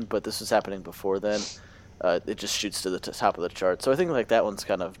in, but this was happening before then, it just shoots to the top of the chart. So I think that one's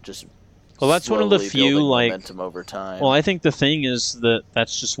kind of just that's one of the few momentum over time. Well, I think the thing is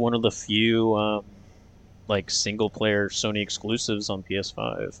that's just one of the few single player Sony exclusives on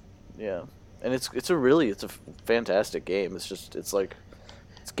PS5. Yeah. And it's a fantastic game.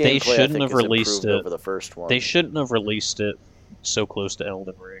 They shouldn't have released it over the first one. They shouldn't have released it so close to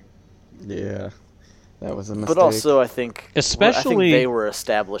Elden Ring. Yeah, that was a mistake. But also, I think they were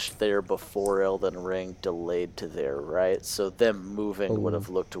established there before Elden Ring delayed to there, right? So them moving would have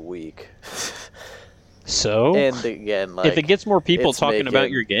looked weak. So, and again, if it gets more people talking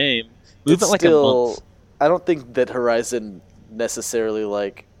about your game, move it a month. I don't think that Horizon necessarily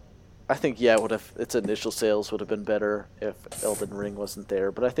I think its initial sales would have been better if Elden Ring wasn't there,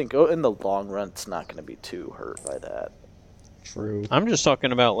 but I think in the long run it's not going to be too hurt by that. True. I'm just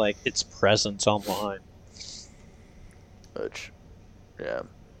talking about its presence online. Which, yeah,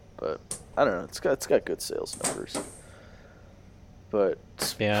 but I don't know. It's got good sales numbers. But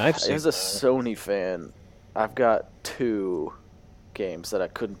yeah, as a Sony fan, I've got 2 games that I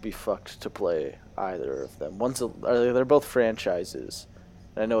couldn't be fucked to play either of them. They're both franchises.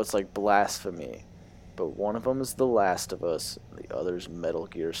 I know it's blasphemy, but one of them is The Last of Us, and the other's Metal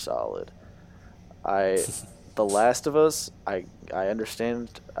Gear Solid. The Last of Us, I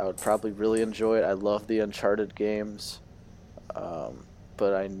understand. I would probably really enjoy it. I love the Uncharted games,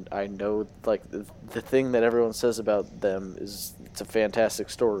 but I know the thing that everyone says about them is it's a fantastic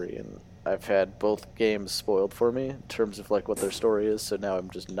story, and I've had both games spoiled for me in terms of what their story is. So now I'm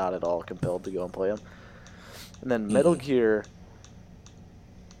just not at all compelled to go and play them. And then Metal Gear.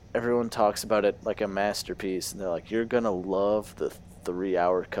 Everyone talks about it like a masterpiece, and they're like, "You're gonna love the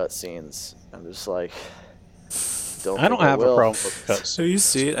 3-hour cutscenes." I'm just like, I don't have a problem with cutscenes. So you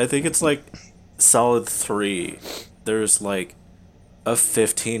see it? I think it's Solid 3. There's a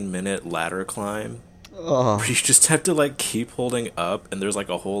 15-minute ladder climb where you just have to keep holding up, and there's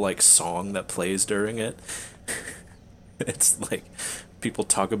a whole song that plays during it. It's people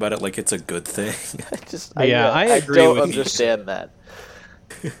talk about it like it's a good thing. I agree. I don't understand that.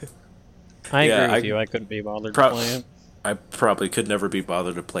 I agree with you. I couldn't be bothered to play it. I probably could never be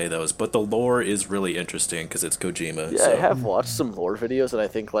bothered to play those, but the lore is really interesting because it's Kojima. Yeah, so. I have watched some lore videos, and I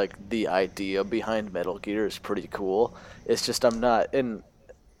think the idea behind Metal Gear is pretty cool. It's just I'm not, but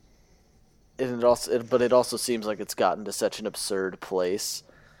it also seems like it's gotten to such an absurd place,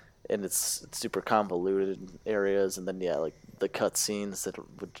 and it's super convoluted in areas, and then the cutscenes that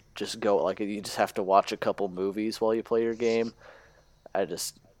would just go you just have to watch a couple movies while you play your game. I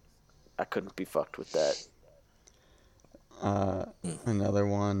couldn't be fucked with that. Another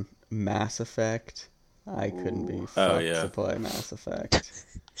one, Mass Effect. I couldn't be fucked to play Mass Effect.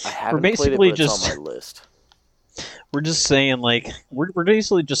 I haven't played it, but it's on my list. We're just saying like we're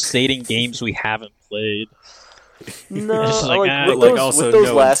basically just stating games we haven't played. No, It's just like, like, ah. with But, like, those, also with those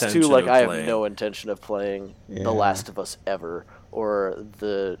no last two, intention like of I have playing. no intention of playing Yeah. The Last of Us ever, or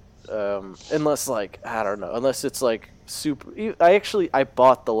the unless like I don't know, unless it's like super. I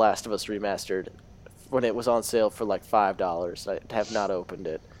bought The Last of Us remastered when it was on sale for like $5. I have not opened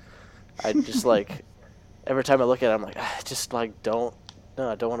it. I just like every time I look at it, I'm like, I just like don't. No,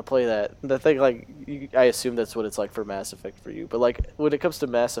 I don't want to play that. The thing, like, I assume that's what it's like for Mass Effect for you. But like when it comes to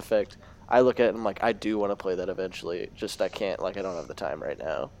Mass Effect, I look at it and I'm like, I do want to play that eventually. Just I can't. Like I don't have the time right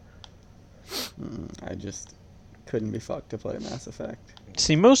now. I just couldn't be fucked to play Mass Effect.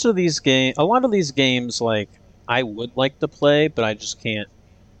 See, most of these a lot of these games, like I would like to play, but I just can't.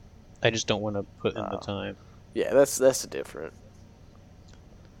 I just don't want to put in the time. Yeah, that's different.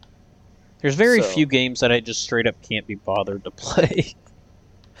 There's very So- few games that I just straight up can't be bothered to play.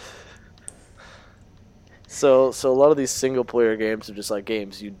 So a lot of these single player games are just like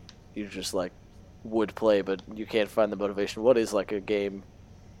games you just like would play, but you can't find the motivation. What is like a game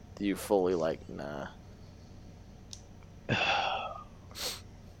that you fully like? Nah.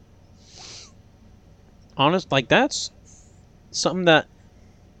 Honest, like that's something that,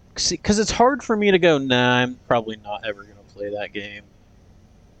 because it's hard for me to go, nah, I'm probably not ever gonna play that game.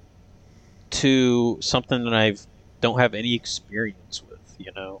 To something that I don't have any experience with,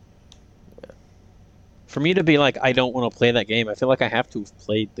 you know. For me to be like, I don't want to play that game, I feel like I have to have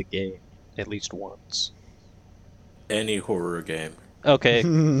played the game at least once. Any horror game. Okay.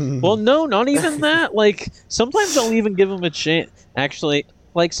 Well, no, not even that. Like, sometimes I'll even give them a chance. Actually,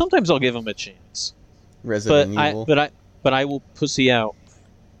 like, sometimes I'll give them a chance. Resident Evil. But I will pussy out.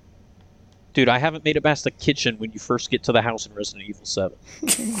 Dude, I haven't made it past the kitchen when you first get to the house in Resident Evil 7.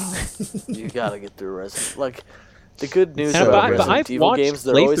 You gotta get through Resident. Like the good news And about but Resident I've Evil watched games,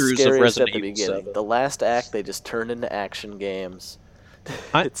 they're always playthroughs of scariest Resident at the Evil beginning. 7. The last act, they just turn into action games.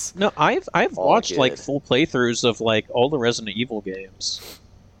 It's I've all watched like good. full playthroughs of like all the Resident Evil games,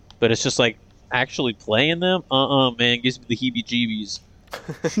 but it's just like actually playing them. Man, gives me the heebie-jeebies.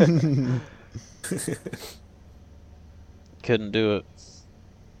 Couldn't do it.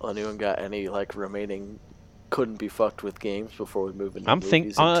 anyone got any like remaining couldn't be fucked with games before we move into I'm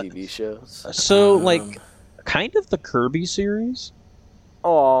movies and TV shows? So Um, like, kind of the Kirby series.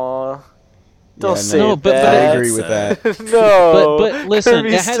 Aw. Don't Yeah, say no, it but- I bad. agree with that. No. But listen,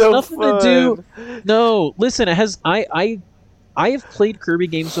 Kirby's it has so nothing to do. fun. No, listen, it has. I have played Kirby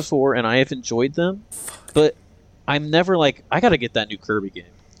games before and I have enjoyed them, but I'm never like I gotta get that new Kirby game.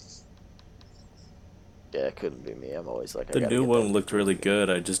 Yeah, it couldn't be me. I'm always like, I The gotta new get one that. looked really good.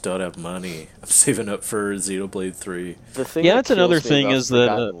 I just don't have money. I'm saving up for Xenoblade 3. The thing Yeah, that that's another kills me thing about is that.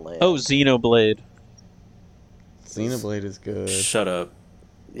 Forgotten Land- Oh, Xenoblade. Xenoblade is good. Shut up.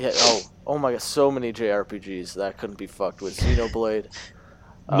 Yeah. Oh my God. So many JRPGs that couldn't be fucked with Xenoblade.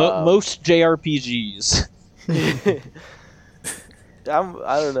 Most JRPGs. I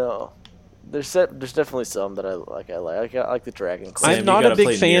don't know. There's definitely some that I like. I like the Dragon Quest. I'm Sam, not you a gotta big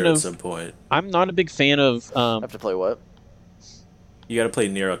play fan Nier of- At some point. I'm not a big fan of. I have to play what? You gotta play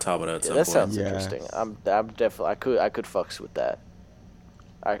Nier Automata at Yeah, some that point. sounds Yeah. interesting. I'm definitely. I could fucks with that.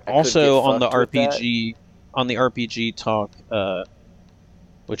 I could Also get on the fucked with that. RPG talk,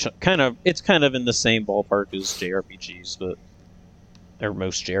 which it's kind of in the same ballpark as JRPGs, but or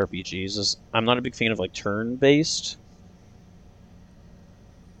most JRPGs is I'm not a big fan of like turn-based,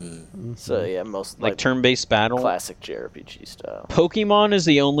 So yeah, most like turn-based battle. classic JRPG style. Pokemon is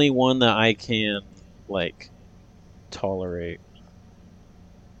the only one that I can like tolerate.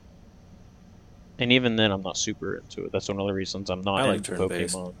 And even then, I'm not super into it. That's one of the reasons I'm not I like into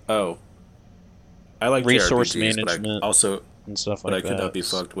turn-based. Pokemon Oh. I like Resource JRPGs, but management. and stuff but like I could that. not be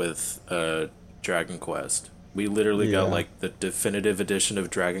fucked with Dragon Quest. We literally Yeah. got like the definitive edition of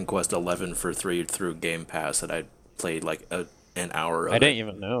Dragon Quest 11 for 3 through Game Pass, and I played like an hour of I it. didn't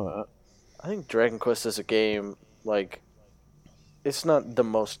even know that. I think Dragon Quest as a game, like, it's not the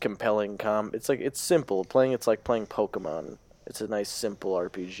most compelling It's like it's simple. It's like playing Pokemon. It's a nice simple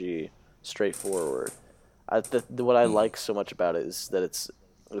RPG, straightforward. What I like so much about it is that it's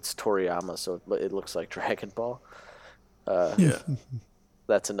Toriyama, so it looks like Dragon Ball. Yeah.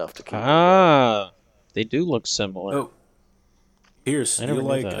 That's enough to keep. Ah, they do look similar. Oh. Pierce, I you never knew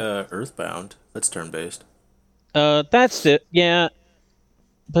like that. Earthbound. That's turn-based. That's it. Yeah,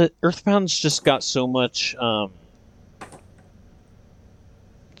 but Earthbound's just got so much.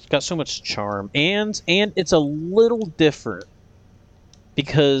 It's got so much charm, and it's a little different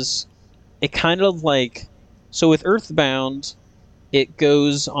because it kind of like so with Earthbound, it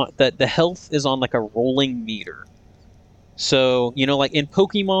goes on that the health is on like a rolling meter. So, like in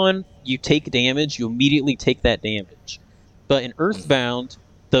Pokemon, you take damage, you immediately take that damage. But in Earthbound,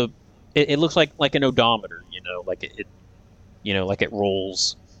 it looks like an odometer, like like it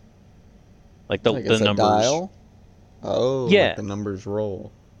rolls. Like the it's numbers. A dial? Oh, yeah. Like the numbers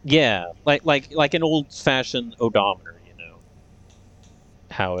roll. Yeah, like an old-fashioned odometer,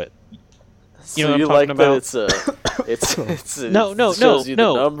 how it. So know what you I'm like talking that it's No, it shows you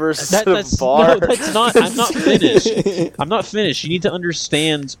the numbers instead of that's bar. no, that's not. I'm not finished. I'm not finished. You need to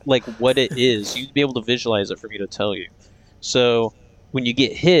understand like what it is. You need to be able to visualize it for me to tell you. So when you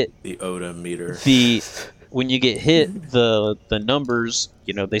get hit, The odometer. when you get hit, the numbers,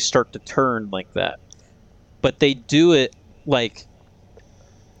 they start to turn like that. But they do it like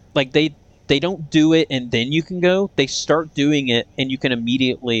they don't do it and then you can go. They start doing it and you can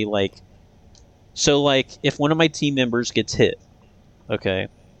immediately like. So like if one of my team members gets hit, okay,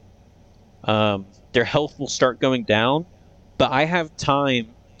 their health will start going down, but I have time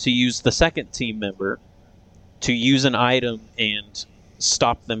to use the second team member to use an item and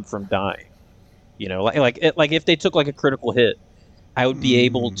stop them from dying. Like if they took like a critical hit, I would be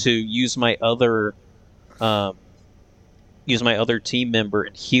able to use my other team member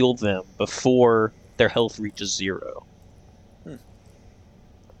and heal them before their health reaches 0.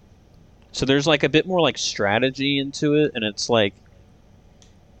 So there's like a bit more like strategy into it, and it's like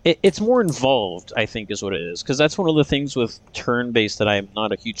it's more involved, I think, is what it is. Because that's one of the things with turn-based that I'm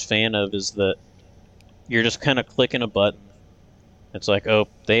not a huge fan of, is that you're just kind of clicking a button. It's like, oh,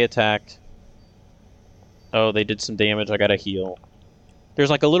 they attacked. Oh, they did some damage. I gotta heal. There's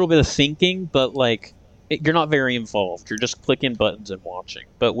like a little bit of thinking, but like you're not very involved. You're just clicking buttons and watching.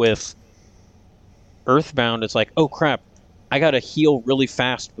 But with Earthbound, it's like, oh crap, I gotta heal really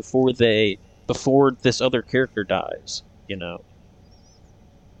fast before this other character dies.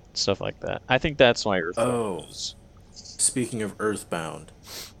 Stuff like that. I think that's why Earthbound is. Speaking of Earthbound,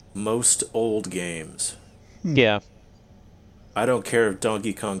 most old games. Yeah. I don't care if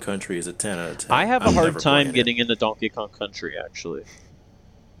Donkey Kong Country is a 10 out of 10. I have a I'm hard never time playing getting into Donkey Kong Country, actually.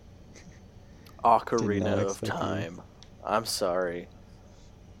 Ocarina of Time. I'm sorry.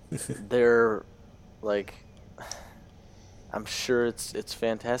 They're like, I'm sure it's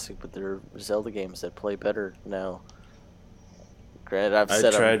fantastic, but there are Zelda games that play better now. Granted, I've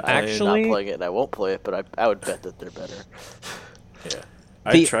said I'm not playing it and I won't play it, but I would bet that they're better. Yeah.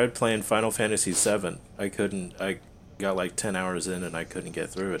 I tried playing Final Fantasy VII. I couldn't. I got like 10 hours in and I couldn't get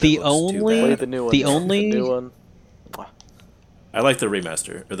through it. The it looks only- too bad. Play the new one. The only- The new one. I like the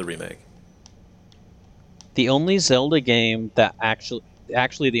remaster or the remake. The only Zelda game that actually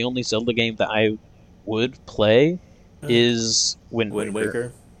the only Zelda game that I would play is Wind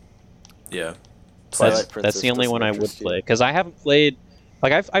Waker. Yeah. That's the only one I would play, because I haven't played.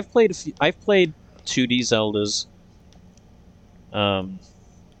 Like I've played 2D Zeldas. I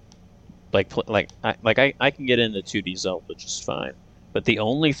can get into 2D Zelda just fine, but the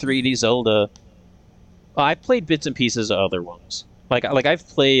only 3D Zelda, I played bits and pieces of other ones. Like I've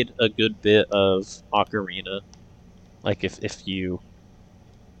played a good bit of Ocarina. Like if you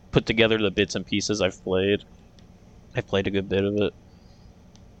put together the bits and pieces I've played a good bit of it.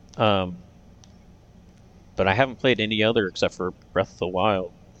 But I haven't played any other except for Breath of the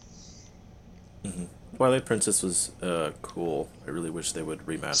Wild. Mm-hmm. Twilight Princess was cool. I really wish they would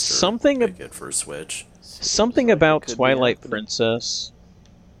remaster Something it for Switch. Something about Twilight Princess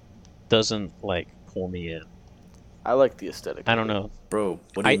doesn't pull me in. I like the aesthetic. I don't know, bro.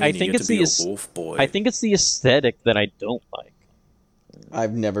 What do you mean? I think you it's to be a wolf boy. I think it's the aesthetic that I don't like.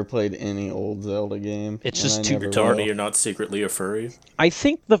 I've never played any old Zelda game. It's just too You're telling me you're not secretly a furry? I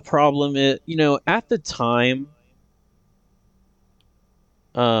think the problem is, at the time,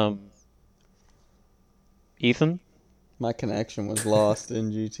 Ethan? My connection was lost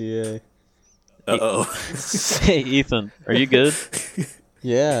in GTA. Uh-oh. Hey, Ethan, are you good?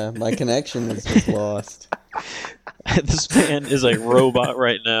 Yeah, my connection was just lost. This man is a robot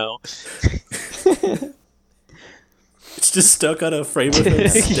right now. It's just stuck on a frame of him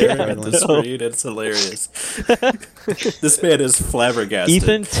staring at the screen. It's hilarious. This man is flabbergasted.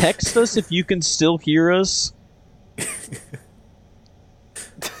 Ethan, text us if you can still hear us.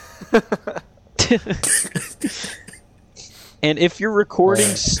 And if you're recording,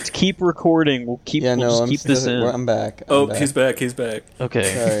 keep recording. We'll keep this in. I'm back. He's back. He's back.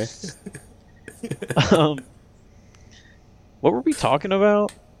 Okay. Sorry. What were we talking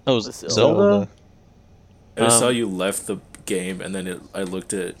about? Oh, Zelda? I saw you left the game, and then I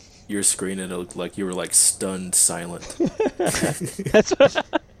looked at your screen, and it looked like you were stunned silent. That's what.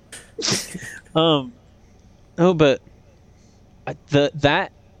 But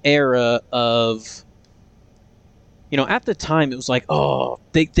that era of at the time it was like, oh,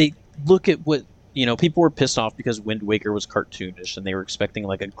 they look at what, people were pissed off because Wind Waker was cartoonish and they were expecting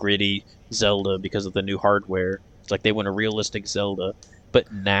like a gritty Zelda because of the new hardware. It's like they want a realistic Zelda.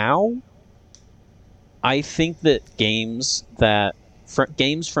 But now, I think that games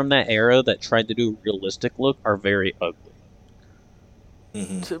from that era that tried to do a realistic look are very ugly.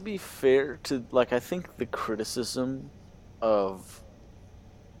 Mm-hmm. To be fair, I think the criticism of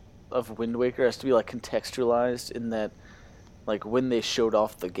Wind Waker has to be like contextualized in that, like, when they showed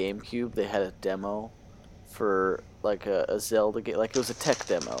off the GameCube, they had a demo for like a Zelda game. Like, it was a tech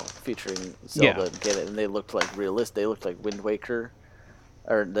demo featuring Zelda and Ganon, and they looked like realistic. They looked like Wind Waker,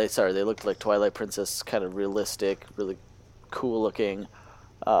 they looked like Twilight Princess, kind of realistic, really cool looking,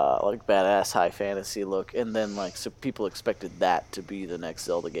 like badass high fantasy look. And then so people expected that to be the next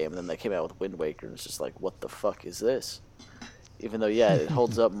Zelda game, and then they came out with Wind Waker, and it's just like, what the fuck is this? Even though, yeah, it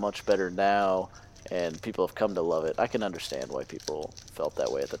holds up much better now, and people have come to love it. I can understand why people felt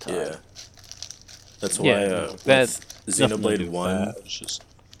that way at the time. Yeah. That's why Xenoblade 1,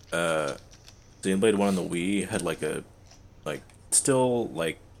 Xenoblade 1 on the Wii had still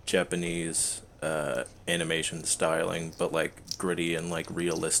Japanese animation styling, but gritty and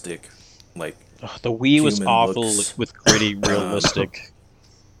realistic. The Wii was awful with gritty, realistic.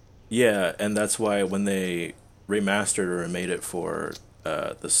 Yeah, and that's why when they remastered or made it for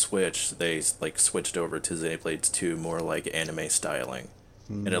the Switch, they switched over to Xenoblade 2 more anime styling,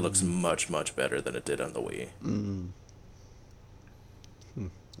 and it looks much better than it did on the Wii.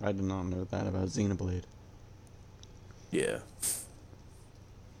 I did not know that about Xenoblade. Yeah.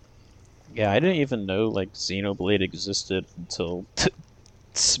 Yeah, I didn't even know Xenoblade existed until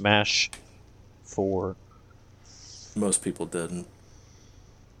Smash 4. Most people didn't.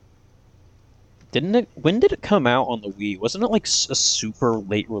 Didn't it? When did it come out on the Wii? Wasn't it a super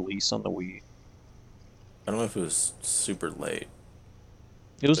late release on the Wii? I don't know if it was super late.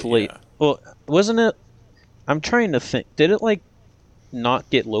 It was late. Yeah. Well, wasn't it? I'm trying to think. Did it not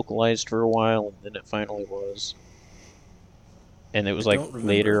get localized for a while, and then it finally was? And it was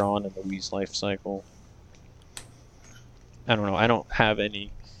later on in the Wii's life cycle. I don't know. I don't have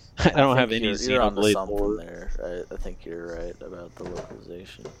any. I don't have any Xenoblade lore. There. I think you're right about the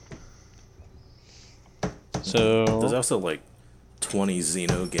localization. So there's also 20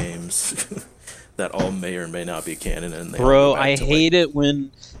 Xeno games that all may or may not be canon, and bro, I hate it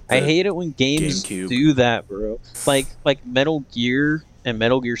when games GameCube. Do that, bro. Like Metal Gear and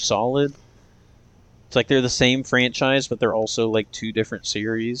Metal Gear Solid. It's they're the same franchise, but they're also two different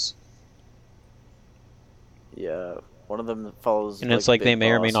series. Yeah, one of them follows. And it's they may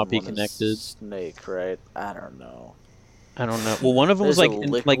or may not be connected. Snake, right? I don't know. Well, one of them was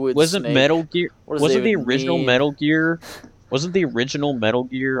wasn't Snake. Metal Gear? Wasn't the original mean? Metal Gear? Wasn't the original Metal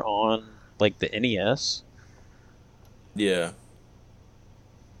Gear on the NES? Yeah.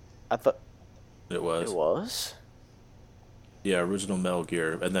 I thought it was. It was. Yeah, original Metal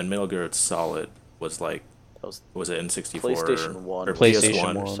Gear, and then Metal Gear Solid was was it N64 PlayStation 1 or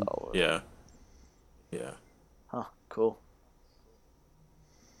PlayStation 1? Solid. Yeah. Yeah. Huh. Cool.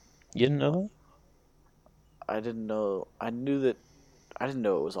 You didn't know that? I didn't know. I didn't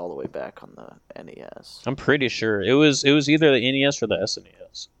know it was all the way back on the NES. I'm pretty sure it was either the NES or the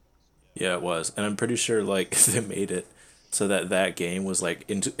SNES. Yeah, it was, and I'm pretty sure they made it so that game was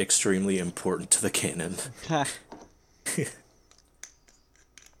extremely important to the canon.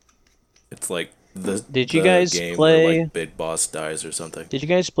 It's Did you guys game play where, Big Boss dies or something? Did you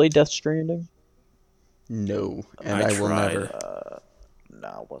guys play Death Stranding? No, and I will never.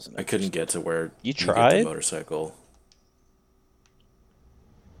 No, it wasn't. I couldn't get to where you tried get the motorcycle.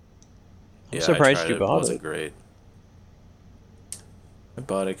 I'm surprised you bought it. It wasn't great. I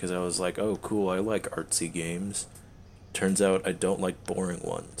bought it because I was like, "Oh, cool! I like artsy games." Turns out I don't like boring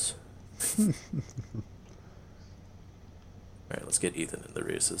ones. All right, let's get Ethan in the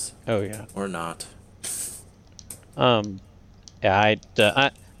races. Oh yeah, or not. Yeah, I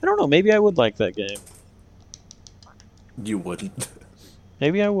don't know. Maybe I would like that game. You wouldn't.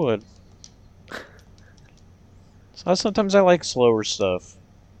 Maybe I would. So sometimes I like slower stuff.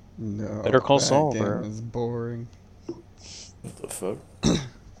 No. Better Call Saul, bro. Game is boring. What the fuck? I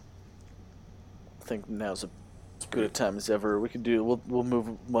think now's as good a time as ever. We'll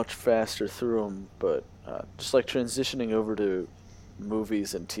move much faster through them, but just transitioning over to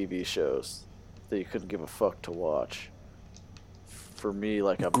movies and TV shows that you couldn't give a fuck to watch. For me,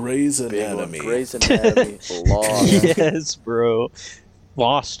 a Grey's Anatomy. Grey's Anatomy, Lost. Yes, bro.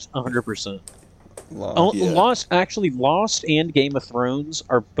 Lost, 100%. Lost. Lost and Game of Thrones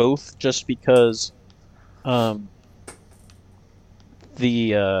are both just because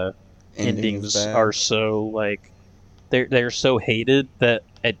the endings are so they're so hated that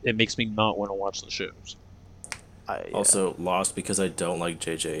it makes me not want to watch the shows. Also, Lost because I don't like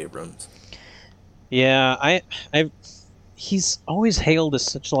J.J. Abrams. Yeah, he's always hailed as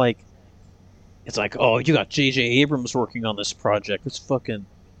such like, it's like, oh, you got J.J. Abrams working on this project. This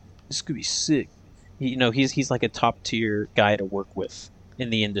could be sick. He's like a top tier guy to work with in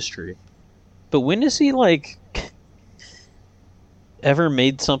the industry. But when has he like ever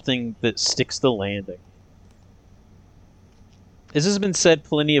made something that sticks the landing? This has been said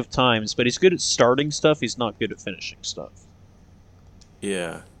plenty of times, but he's good at starting stuff. He's not good at finishing stuff.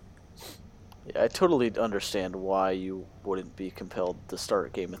 Yeah. Yeah, I totally understand why you wouldn't be compelled to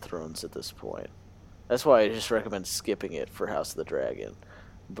start Game of Thrones at this point. That's why I just recommend skipping it for House of the Dragon.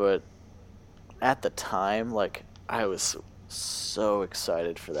 But at the time, like, I was so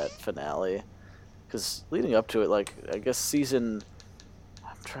excited for that finale. Because leading up to it, like, I guess I'm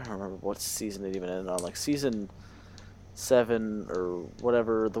trying to remember what season it even ended on. Like, season 7 or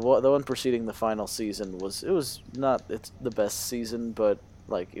whatever, the one preceding the final season was not the best season, but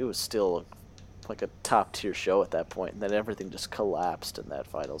like it was still like a top tier show at that point. And then everything just collapsed in that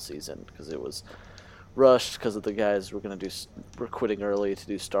final season because it was rushed because of the guys were quitting early to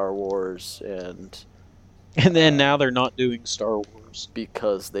do Star Wars, and then now they're not doing Star Wars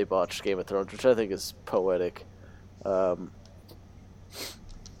because they botched Game of Thrones, which I think is poetic.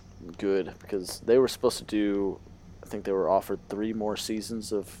 Good, because they were supposed to do, I think they were offered 3 more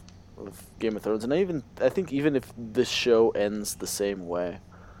seasons of Game of Thrones, and I think even if this show ends the same way,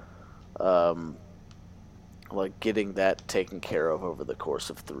 like getting that taken care of over the course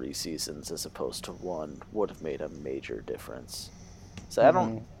of 3 seasons as opposed to 1 would have made a major difference. So I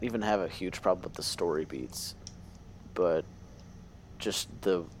don't even have a huge problem with the story beats, but just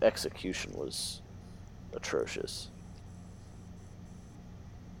the execution was atrocious.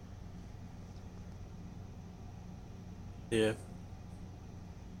 Yeah.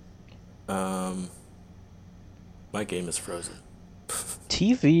 My game is frozen.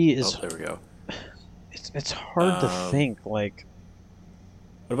 TV is. Oh, there we go. It's hard to think. Like,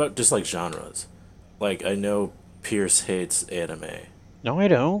 what about just like genres? Like, I know Pierce hates anime. No, I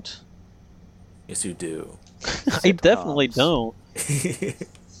don't. Yes, you do. I definitely don't.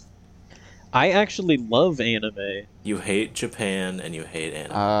 I actually love anime. You hate Japan and you hate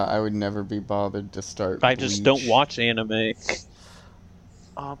anime. I would never be bothered to start. I just don't watch anime.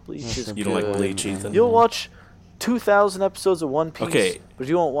 Oh, Bleach is good. You don't like Bleach, Ethan? You'll watch 2,000 episodes of One Piece, Okay. but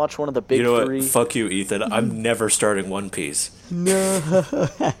you won't watch one of the big You know 3. what? Fuck you, Ethan. I'm never starting One Piece. No.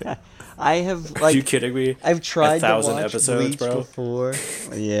 I have Are you kidding me? I've tried 1,000 to watch episodes, Bleach bro. before.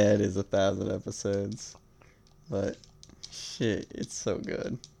 Yeah, it is 1,000 episodes. But shit, it's so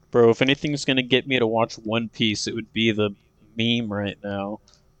good. Bro, if anything's gonna get me to watch One Piece, it would be the meme right now.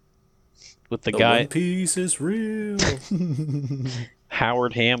 With the guy One Piece is real.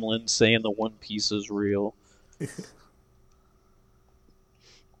 Howard Hamlin saying the One Piece is real.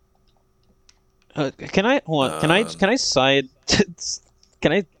 Can I hold on? Can I side?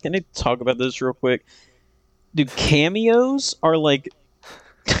 Can I talk about this real quick? Dude, cameos are like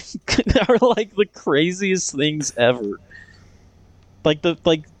the craziest things ever. Like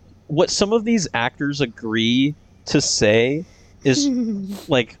what some of these actors agree to say is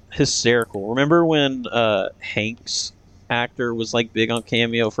like hysterical. Remember when Hank's actor was like big on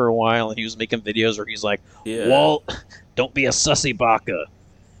Cameo for a while, and he was making videos where he's like, Yeah. Walt, don't be a sussy baka.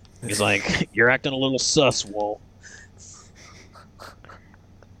 He's like, you're acting a little sus, Walt.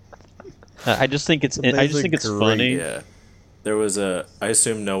 I just think it's funny. Yeah. There was I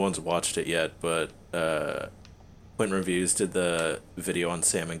assume no one's watched it yet, but Quentin Reviews did the video on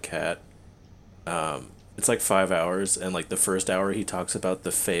Sam and Cat. It's like 5 hours, and like the first hour he talks about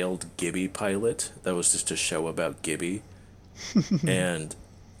the failed Gibby pilot. That was just a show about Gibby. And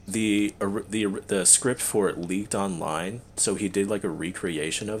the script for it leaked online, so he did like a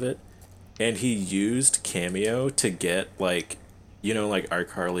recreation of it, and he used Cameo to get like, you know, like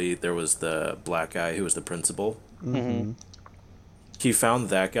iCarly, there was the black guy who was the principal. Mm-hmm. He found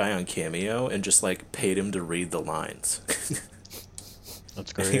that guy on Cameo and just like paid him to read the lines.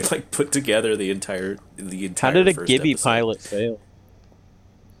 That's And he great. like put together the entire How did a first Gibby episode. pilot fail?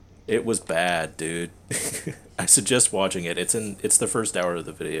 It was bad, dude. I suggest watching it. It's the first hour of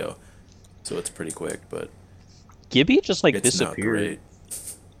the video, so it's pretty quick, but Gibby just like it's not disappeared. great.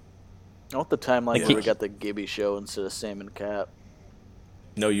 I want the timeline Like, where we got the Gibby show instead of Sam and Cat.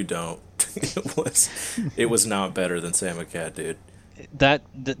 No, you don't. It was not better than Sam and Cat, dude.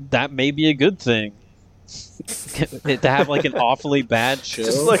 That may be a good thing. To have like an awfully bad show.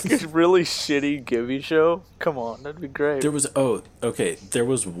 Just like a really shitty Gibby show? Come on, that'd be great. There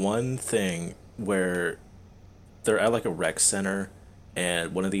was one thing where they're at like a rec center,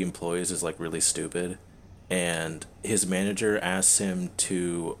 and one of the employees is like really stupid, and his manager asks him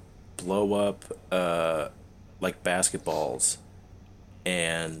to blow up like basketballs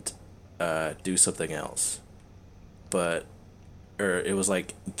and do something else, but or it was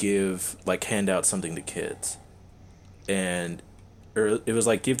like hand out something to kids, and or it was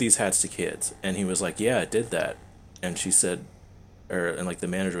like give these hats to kids, and he was like, yeah, I did that, and she said, and like the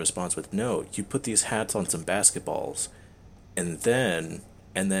manager responds with, no, you put these hats on some basketballs, and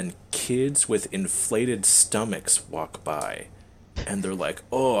then kids with inflated stomachs walk by, and they're like,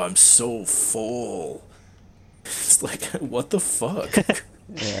 oh, I'm so full. It's like, what the fuck?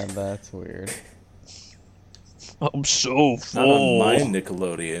 Yeah, that's weird. I'm so Not on full. my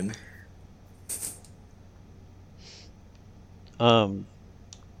Nickelodeon.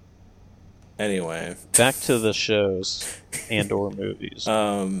 Anyway, Back to the shows and/or movies.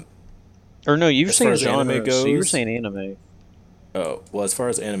 um, Or no, you were as far saying as anime genre, so you were goes- saying anime. oh, well, as far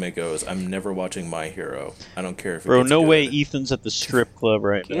as anime goes, I'm never watching My Hero. I don't care if it Bro, gets no good. way Ethan's at the strip club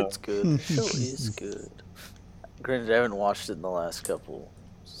right now. It's good. The show is good. Granted, I haven't watched it in the last couple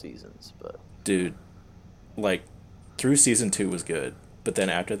seasons, but Dude, like, through season 2 was good, but then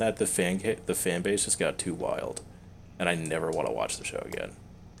after that, the fan base just got too wild, and I never want to watch the show again.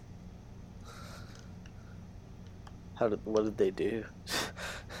 what did they do?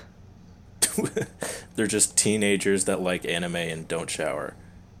 They're just teenagers that like anime and don't shower.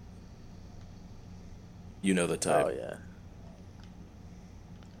 You know the type. Oh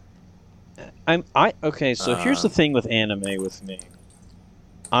yeah. Okay, so here's the thing with anime with me.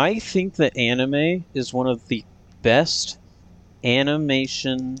 I think that anime is one of the best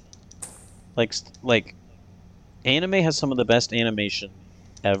animation like anime has some of the best animation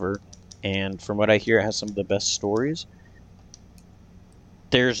ever, and from what I hear it has some of the best stories.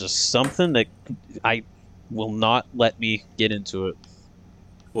 There's just something that I will not let me get into it.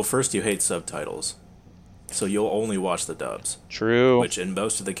 Well, first you hate subtitles, so you'll only watch the dubs, True. which in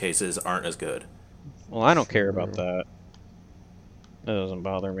most of the cases aren't as good. Well, I don't care about that. That doesn't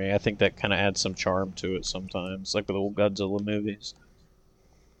bother me. I think that kind of adds some charm to it sometimes, like with old Godzilla movies.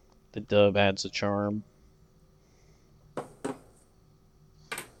 The dub adds a charm.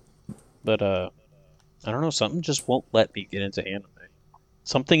 But, I don't know, something just won't let me get into anime.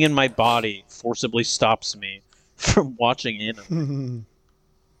 Something in my body forcibly stops me from watching anime.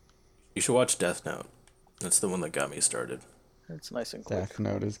 You should watch Death Note. That's the one that got me started. It's nice and quick. Death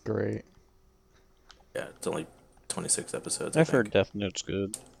Note is great. Yeah, it's only 26 episodes. I've I heard think. Death Note's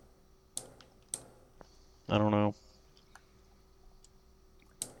good. I don't know.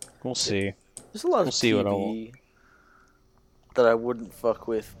 We'll see. There's a lot We'll of see what I'll- TV that I wouldn't fuck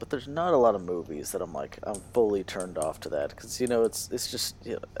with, but there's not a lot of movies that I'm fully turned off to that, because it's just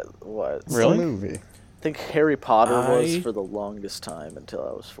what. It's Really? a movie. I think Harry Potter was I- for the longest time until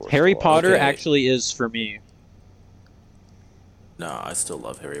I was forced. Harry to watch Potter it. Okay. actually is for me. No, I still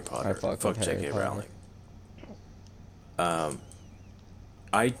love Harry Potter. I fuck with Harry J.K. Potter. Rowling.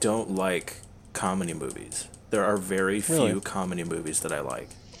 I don't like comedy movies. There are very few Really? comedy movies that I like.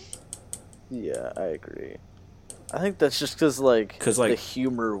 Yeah, I agree. I think that's just because like the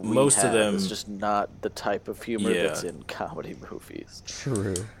humor we most of have them- is just not the type of humor Yeah. that's in comedy movies.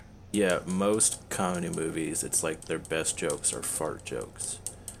 True. Yeah, most comedy movies, it's like their best jokes are fart jokes.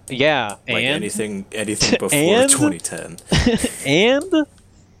 Yeah, Like and anything before And? 2010. and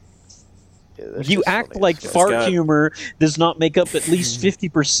Yeah, that's you just act funny like as fuck. fart got- humor does not make up at least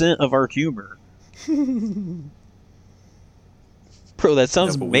 50% of our humor. Bro, that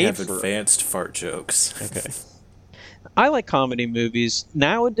sounds No, but we made have for. advanced fart jokes. Okay. I like comedy movies.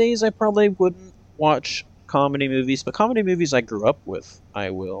 Nowadays, I probably wouldn't watch comedy movies, but comedy movies I grew up with, I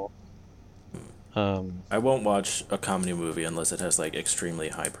will. I won't watch a comedy movie unless it has like extremely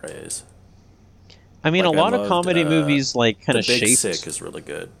high praise. I mean, Like, a I lot of loved, comedy movies like kind The of Big shaped. Sick is really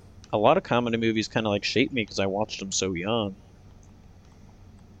good. A lot of comedy movies kind of like shaped me because I watched them so young.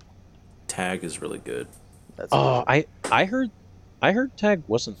 Tag is really good. That's Oh, I heard Tag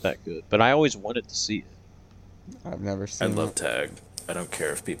wasn't that good, but I always wanted to see it. I've never I seen love it. Tag. I don't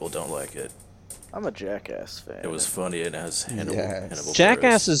care if people don't like it. I'm a Jackass fan. It was funny and it has Hannibal. Yes. Hannibal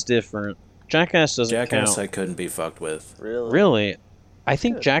Jackass Buress. is different. Jackass doesn't Jackass. count. I couldn't be fucked with. really. Really, I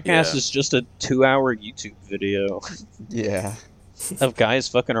think Good. Jackass Yeah. is just a 2-hour YouTube video Yeah. of guys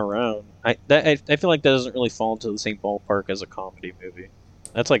fucking around. I feel like that doesn't really fall into the same ballpark as a comedy movie.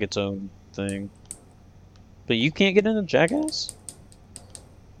 That's like its own thing. But you can't get into Jackass?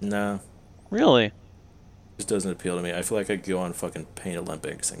 No, Really? just doesn't appeal to me. I feel like I could go on fucking Paint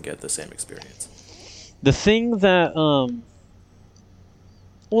Olympics and get the same experience. The thing that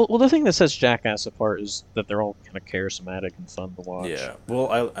Well, the thing that sets Jackass apart is that they're all kind of charismatic and fun to watch. Yeah.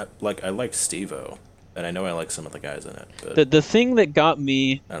 Well, I like Steve-O, and I know I like some of the guys in it, but The thing that got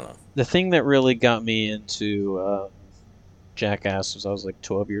me, I don't know. the thing that really got me into Jackass was I was like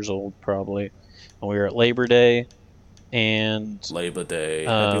 12 years old probably, and we were at Labor Day, and Labor Day.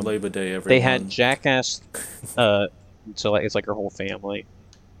 Happy Um, Labor Day, everyone. they had Jackass. So like it's like our whole family.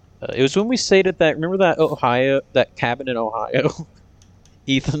 It was when we stayed at that. Remember that cabin in Ohio,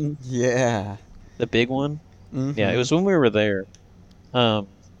 Ethan, Yeah. the big one. Mhm. Yeah, it was when we were there.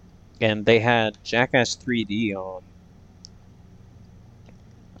 And they had Jackass 3D on,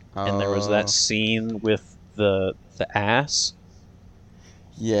 and there was Oh, that scene with the ass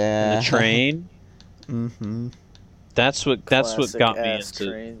yeah. and the train. Mm-hmm. That's what Classic got me ass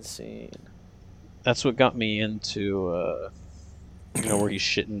into. train scene. That's what got me into. Where he's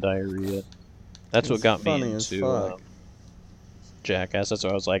shitting diarrhea. That's what It's got me funny as into fuck. Jackass. That's why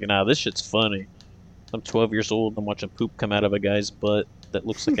I was like, nah, this shit's funny. I'm 12 years old and I'm watching poop come out of a guy's butt that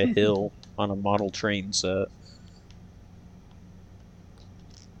looks like a hill on a model train set.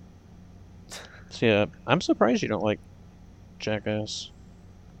 So yeah, I'm surprised you don't like Jackass.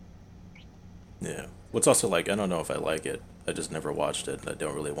 Yeah. What's also like, I don't know if I like it. I just never watched it, and I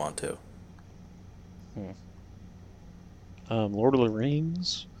don't really want to. Lord of the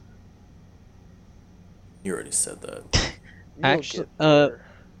Rings. You already said that. You'll Actually, get there.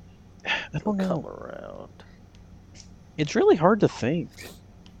 I It'll don't come know. around. It's really hard to think.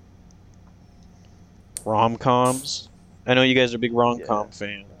 Rom-coms. I know you guys are big rom-com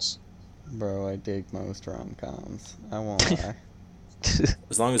fans. Bro, I dig most rom-coms. I won't lie.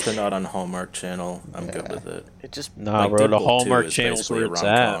 As long as they're not on Hallmark Channel, I'm good Yeah. with it. It just Nah, Like bro, the Deadpool 2 Hallmark is channel's basically where a it's at.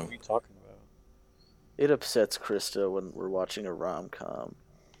 rom-com. What are you talking about? it upsets Krista when we're watching a rom com.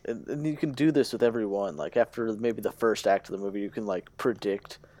 And you can do this with everyone. Like after maybe the first act of the movie, you can like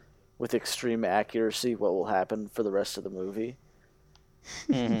predict with extreme accuracy what will happen for the rest of the movie.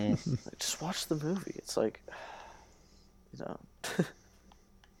 Like, just watch the movie. It's like, you know.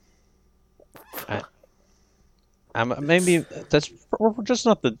 Maybe we're just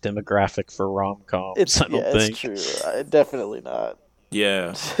not the demographic for rom-coms. I don't think. It's true. Definitely not.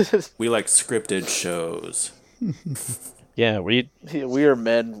 Yeah. We like scripted shows. Yeah, we. Yeah, we are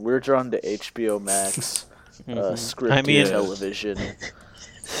men. We're drawn to HBO Max, scripted I mean- television.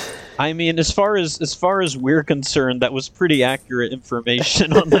 I mean, as far as we're concerned, that was pretty accurate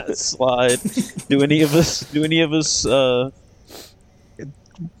information on that slide. Do any of us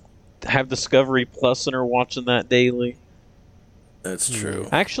have Discovery Plus and are watching that daily? That's true.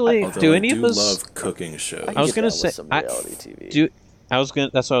 Actually, Although do I any do of us? love cooking shows. I I was get gonna down say, with some reality TV.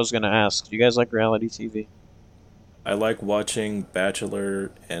 That's what I was gonna ask. Do you guys like reality TV? I like watching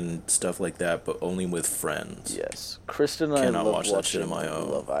Bachelor and stuff like that, but only with friends. Yes, Kristen and I Cannot love watch that shit watching on my own.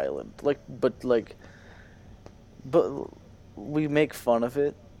 Love Island. But we make fun of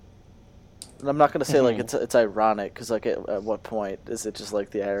it. And I'm not gonna say like it's ironic because like at what point is it just like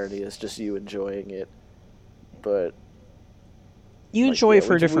the irony is just you enjoying it, but You like, enjoy it yeah,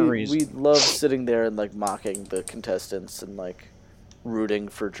 for a different we reason. love sitting there and like mocking the contestants and like rooting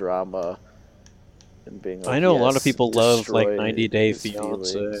for drama and being like, I know a lot of "Yes, people love, like, destroy 90 Day his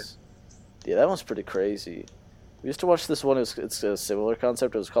Fiancé." feelings." Yeah, that one's pretty crazy. We used to watch this one. It's a similar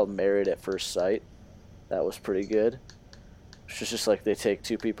concept. It was called Married at First Sight. That was pretty good. It's just like they take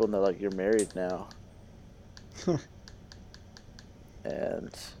two people and they're like, "You're married now."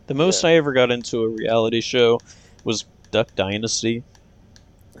 And The most yeah. I ever got into a reality show was Duck Dynasty.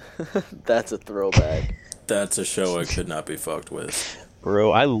 That's a throwback. That's a show I could not be fucked with.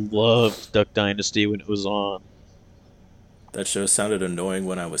 Bro, I loved Duck Dynasty when it was on. That show sounded annoying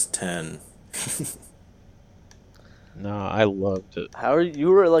when I was 10. Nah, I loved it. How are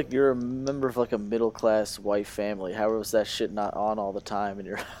you're a member of like a middle class white family. How was that shit not on all the time in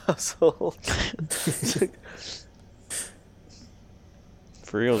your household?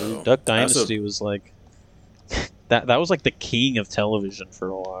 For real, dude. Oh. Duck I also- Dynasty was like that was like the king of television for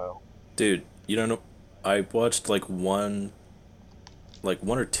a while. Dude, you don't know. I watched like one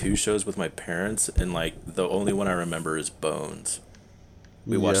or two shows with my parents, and like the only one I remember is Bones.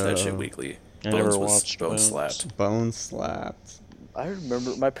 We watched that shit Yo. weekly. I Bones never was watched Bone Bones. slapped. Bone slapped. I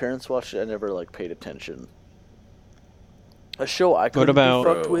remember my parents watched it. I never like paid attention. A show I couldn't about- be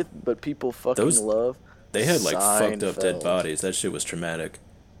fucked Bro, with, but people fucking those- love. They had like fucked up dead Seinfeld. bodies. That shit was traumatic.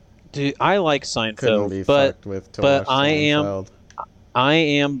 Dude, I like Couldn't Seinfeld, be but fucked with to but watch Seinfeld. I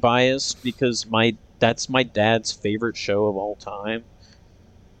am biased because that's my dad's favorite show of all time.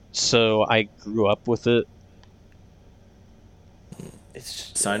 So I grew up with it.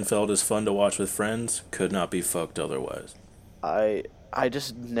 It's just, Seinfeld is fun to watch with friends. Could not be fucked otherwise. I I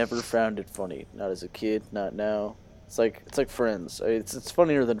just never found it funny. Not as a kid, not now. It's like Friends. It's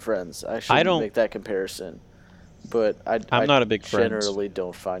funnier than Friends. I shouldn't make that comparison. But I'm not a big Friends. Generally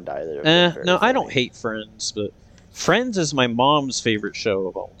don't find either of them very No, funny. I don't hate Friends, but Friends is my mom's favorite show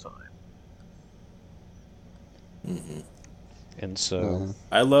of all time. Mm-hmm. And so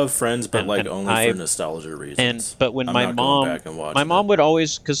I love Friends, but and only for nostalgia reasons. But when I'm my not mom, going back and watching my mom it. would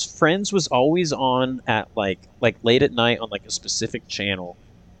always, because Friends was always on at like late at night on like a specific channel,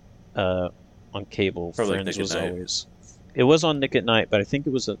 on cable. Probably Friends Nick at was Night. always. It was on Nick at Night, but I think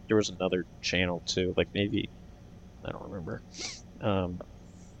it was there was another channel too, like maybe I don't remember.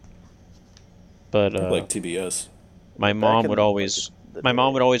 But like TBS. my mom would always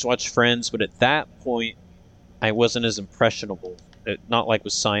watch Friends, but at that point, I wasn't as impressionable. Not like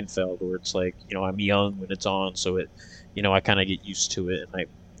with Seinfeld, where it's like, I'm young when it's on, so I kind of get used to it and I,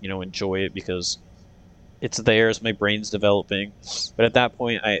 enjoy it because it's there as my brain's developing. But at that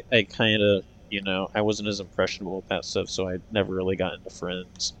point, I kind of, I wasn't as impressionable with that stuff, so I never really got into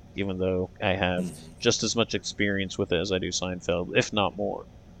Friends, even though I have just as much experience with it as I do Seinfeld, if not more.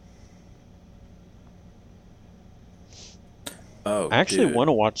 Oh, I actually dude. want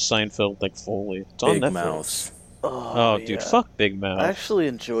to watch Seinfeld fully. It's on Big Netflix. Mouth. Oh, dude, yeah. fuck Big Mouth. I actually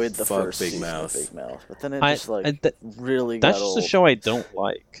enjoyed the Fuck first Big season Mouth. of Big Mouth, but then it just really That's got just old. a show I don't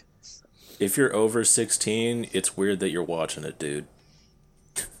like. If you're over 16, it's weird that you're watching it, dude.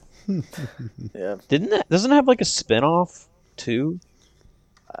 Yeah, Doesn't it have like a spin-off too?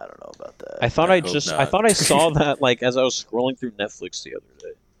 I don't know about that. I thought I I hope just not. I thought I saw that as I was scrolling through Netflix the other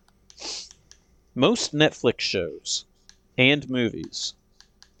day. Most Netflix shows and movies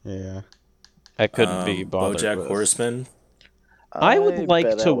Yeah. I couldn't be bothered BoJack with. Horseman. I would like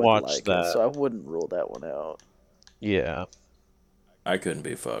bet to I would watch like it, that. so I wouldn't rule that one out. Yeah. I couldn't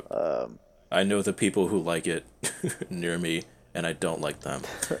be fucked. I know the people who like it near me, and I don't like them.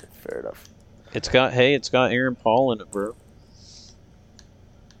 Fair enough. It's got Aaron Paul in it, bro.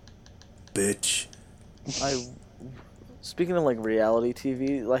 Bitch. Speaking of reality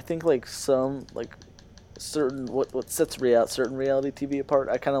TV, I think some certain what sets certain reality TV apart.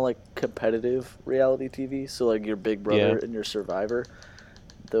 I kind of like competitive reality TV. So your Big Brother and your Survivor.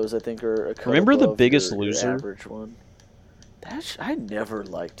 Those I think are a cut Remember The above Biggest your Loser? average one. I never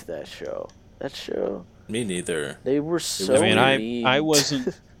liked that show. That show. Me neither. They were so. I mean, mean. I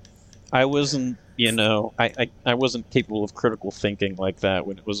wasn't, I wasn't capable of critical thinking like that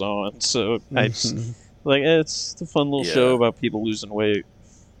when it was on. So I just it's a fun little show about people losing weight.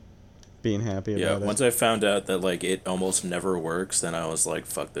 Being happy about Yeah, it. once I found out that it almost never works, then I was like,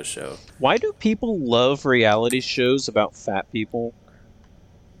 fuck this show. Why do people love reality shows about fat people?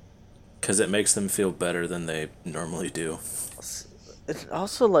 Because it makes them feel better than they normally do. It's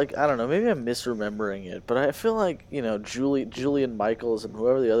also I don't know, maybe I'm misremembering it, but I feel like Julian Michaels and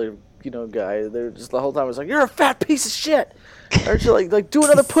whoever the other guy, they're just the whole time was like, "You're a fat piece of shit." Aren't you like do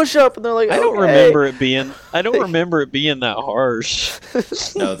another push up? And they're like, I don't "Okay." remember it being. I don't remember it being that harsh.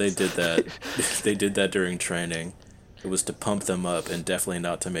 No, they did that. They did that during training. It was to pump them up and definitely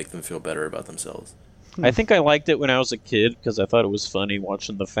not to make them feel better about themselves. I think I liked it when I was a kid because I thought it was funny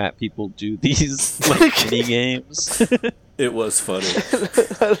watching the fat people do these mini games. It was funny.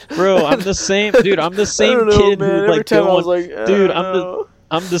 Bro, I'm the same dude. I'm the I same don't know, kid man. who would Every time go I was on. like, I Dude, don't know.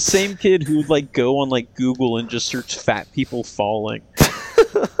 I'm the same kid who would go on Google and just search fat people falling.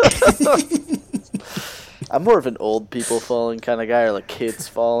 I'm more of an old people falling kind of guy, or kids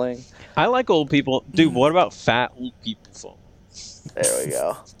falling. I like old people. Dude, what about fat old people falling? There we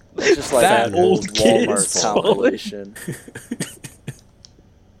go. It's just like Fat an old old kids Walmart falling. compilation.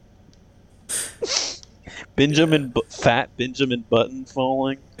 Fat Benjamin Button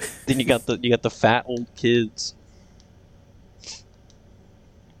falling. Then you got the fat old kids.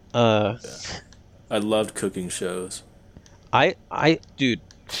 I loved cooking shows. Dude,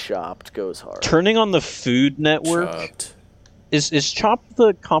 Chopped goes hard. turning on the Food Network. Chopped. Is Chopped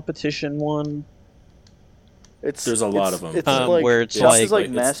the competition one? There's a lot of them. It's where it's Chopped is like-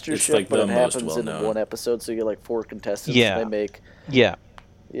 MasterChef, it's like but the it most happens in well-known. one episode, so you get 4 contestants. Yeah. They make Yeah.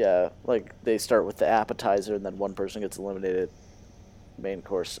 they start with the appetizer, and then one person gets eliminated. Main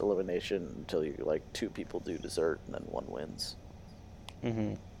course elimination until you 2 people do dessert, and then one wins.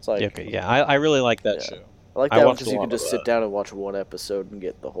 Mm-hmm. It's like Okay. Yeah, I really like that Yeah. show. I like I that one watched because a you lot can of just that. sit down and watch one episode and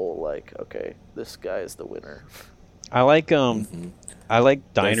get the whole okay, this guy is the winner. I like Mhm. I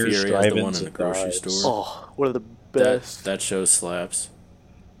like Guy diners, Fieri has the one drive-ins, in the and grocery dives. store. Oh, one of the That, best. that show slaps.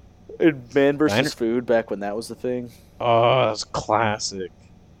 And Man vs. Diner- Food back when that was the thing. Oh, that's classic.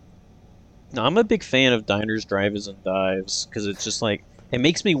 No, I'm a big fan of diners, drive-ins, and dives because it's just it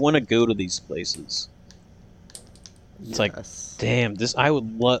makes me want to go to these places. It's like, damn, this I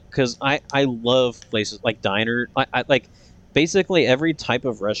would love, because I love places like diner. I like basically every type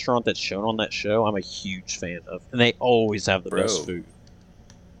of restaurant that's shown on that show. I'm a huge fan of, and they always have the best food.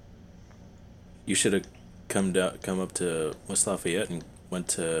 You should have come up to West Lafayette and went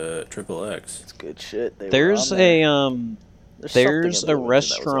to Triple X. It's good shit. There's a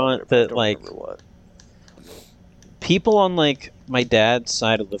restaurant that like people on like my dad's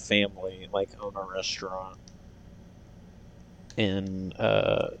side of the family like own a restaurant. In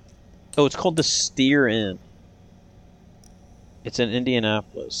it's called the Steer Inn. It's in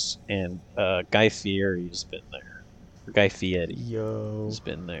Indianapolis, and Guy Fieri's been there. Or Guy Fieri has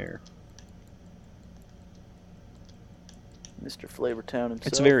been there. Mr. Flavortown himself.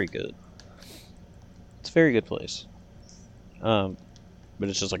 It's very good. It's a very good place. But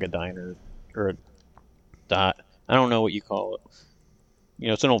it's just like a diner or a dot. I don't know what you call it. You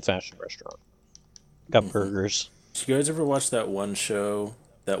know, it's an old-fashioned restaurant. Got burgers. Did you guys ever watch that one show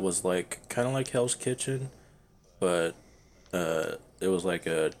that was like kind of like Hell's Kitchen, but it was like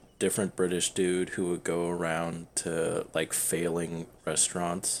a different British dude who would go around to like failing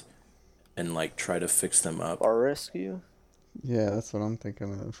restaurants and like try to fix them up? Bar Rescue? Yeah, that's what I'm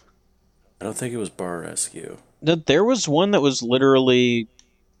thinking of. I don't think it was Bar Rescue. There was one that was literally,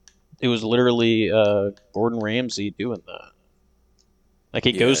 Gordon Ramsay doing that. Like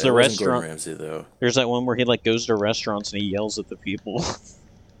he goes to the restaurant. Gordon Ramsay, though. There's that one where he like goes to restaurants and he yells at the people.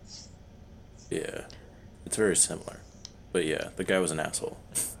 Yeah, it's very similar, but yeah, the guy was an asshole.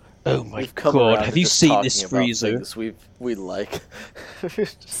 Oh my god! Have you seen this freezer? We like.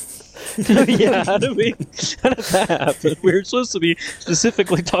 Yeah, how did that happen? We were supposed to be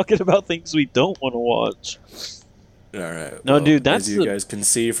specifically talking about things we don't want to watch. All right. No, well, dude, that's as you guys can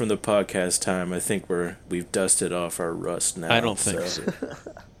see from the podcast time. I think we've dusted off our rust now. I don't think so.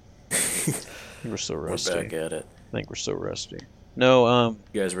 We're so rusty. We're back at it. I think we're so rusty. No,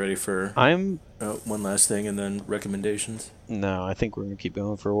 you guys ready for? One last thing and then recommendations. No, I think we're gonna keep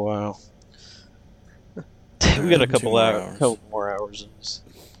going for a while. We got a couple more hours in this.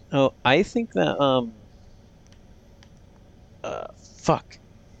 Oh, I think that fuck,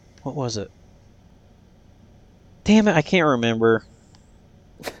 what was it? Damn it, I can't remember.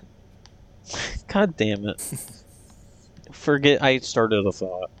 God damn it. Forget I started a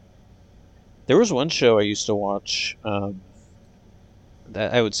thought. There was one show I used to watch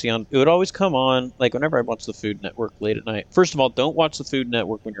that I would see on... It would always come on, like, whenever I watch the Food Network late at night. First of all, don't watch the Food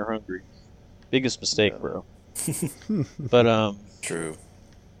Network when you're hungry. Biggest mistake, bro. But, True.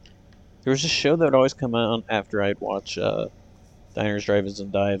 There was a show that would always come on after I'd watch Diners, Drive-Ins,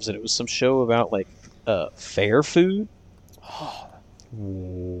 and Dives, and it was some show about, like, fair food.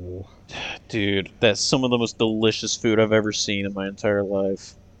 Ooh. Dude, that's some of the most delicious food I've ever seen in my entire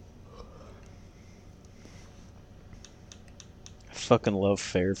life. I fucking love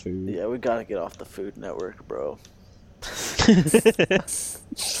fair food. Yeah, we gotta get off the Food Network, bro.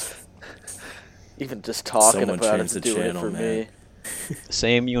 Even just talking about it to do it for me.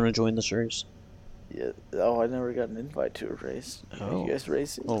 Sam, you want to join this race? Yeah. Oh, I never got an invite to a race. Oh. You guys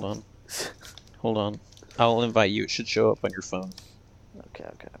racing? Hold on. I'll invite you. It should show up on your phone. Okay.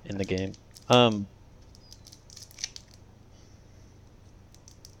 In the game.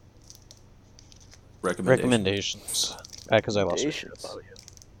 Recommendations. Because I lost my train of thought.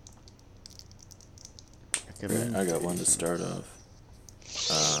 I got one to start off.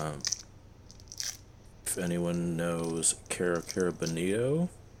 If anyone knows Cara Bonillo,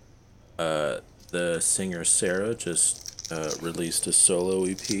 the singer Sarah just released a solo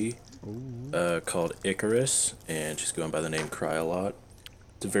EP called Icarus, and she's going by the name Cry a Lot.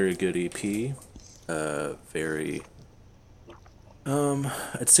 It's a very good EP. Very,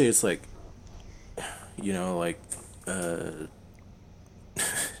 I'd say it's like,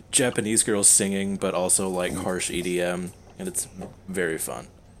 Japanese girls singing, but also like harsh EDM, and it's very fun.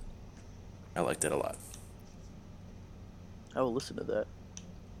 I liked it a lot. I will listen to that.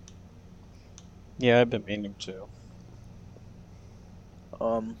 Yeah, I've been meaning to.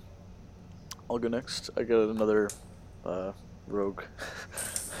 I'll go next. I got another roguelike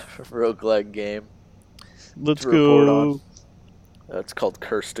game. Let's go. It's called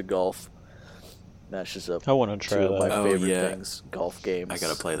Curse to Golf. Mashes up. I want to try two of my that. favorite things: golf games. I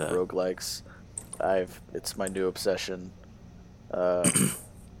gotta play that. Roguelikes. It's my new obsession.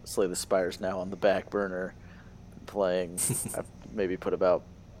 Slay the Spire's now on the back burner. Playing. I've maybe put about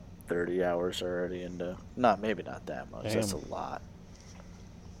 30 hours already into. Maybe not that much. Damn. That's a lot.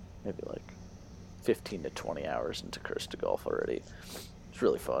 Maybe like 15 to 20 hours into Curse to Golf already. It's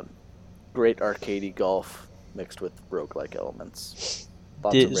really fun. Great arcadey golf mixed with roguelike elements.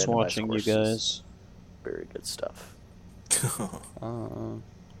 Lots of randomized watching courses. You guys. Very good stuff.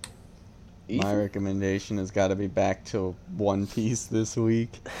 My recommendation has got to be back to One Piece this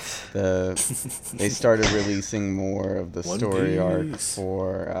week. They started releasing more of the One story arc Piece.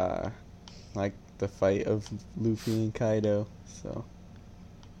 for like the fight of Luffy and Kaido. So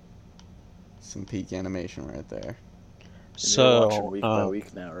some peak animation right there. And you're watching So, week by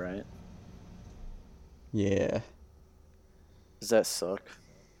week now, right? Yeah, Does that suck?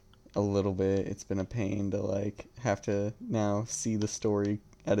 a little bit. It's been a pain to like have to now see the story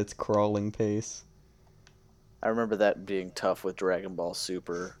at its crawling pace. I remember that being tough with Dragon Ball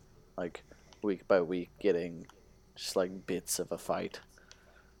Super, like week by week, getting just like bits of a fight.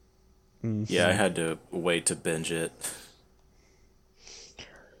 Yeah, I had to wait to binge it.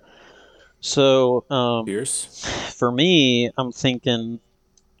 so Pierce? for me, I'm thinking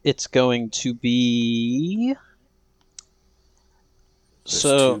it's going to be. There's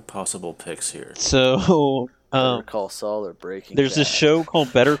So, two possible picks here. Better Call Saul or Breaking there's Bad. a show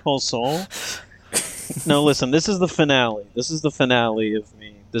called Better Call Saul. No, listen. This is the finale. This is the finale of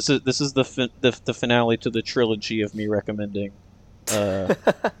me. This is the finale to the trilogy of me recommending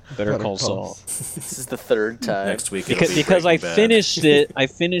Better Call Saul. This is the third time. Next week it'll Because be I Breaking Bad. finished it. I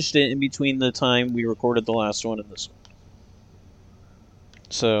finished it in between the time we recorded the last one and this one.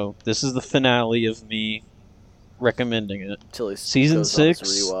 So this is the finale of me recommending it. Till he Season goes on his 6.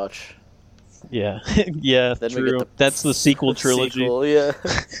 rewatch. Yeah, yeah, Then we true. get the That's the sequel trilogy. Sequel, yeah.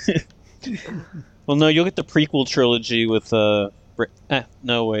 Well, no, you'll get the prequel trilogy with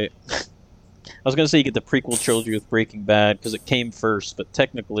no, wait. I was gonna say you get the prequel trilogy with Breaking Bad because it came first, but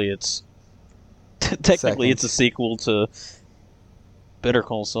technically it's it's a sequel to Better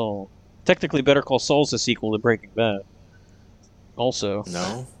Call Saul. Technically, Better Call Saul is a sequel to Breaking Bad. Also,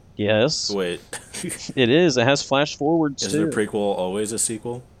 No? yes, Wait. it is. It has flash forwards Is too. the prequel always a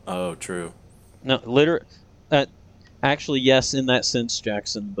sequel? Oh, true. No, actually, yes, in that sense,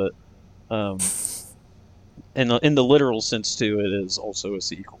 Jackson, but in the literal sense too, it is also a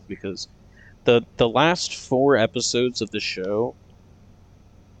sequel because the last 4 episodes of the show,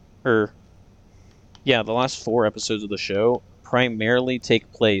 the last 4 episodes of the show primarily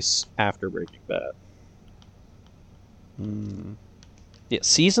take place after Breaking Bad. Yeah,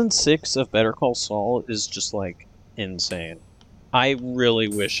 season 6 of Better Call Saul is just like insane. I really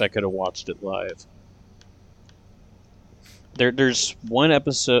wish I could have watched it live. There's one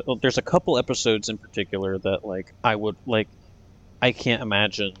episode. There's a couple episodes in particular that like I would like. I can't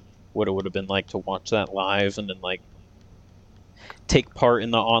imagine what it would have been like to watch that live and then like take part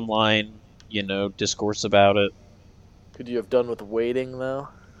in the online, discourse about it. Could you have done with waiting though?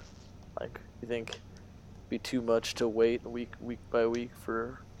 Like, you think it'd be too much to wait week by week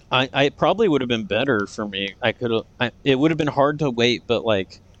for? I probably would have been better for me. It would have been hard to wait, but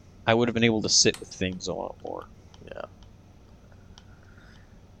like I would have been able to sit with things a lot more. Yeah.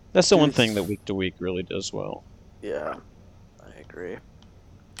 That's the one thing that week to week really does well. Yeah, I agree.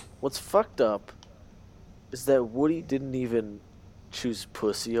 What's fucked up is that Woody didn't even choose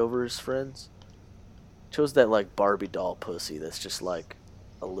pussy over his friends. Chose that like Barbie doll pussy that's just like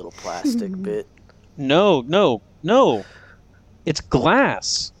a little plastic bit. No. It's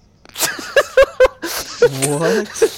glass. What?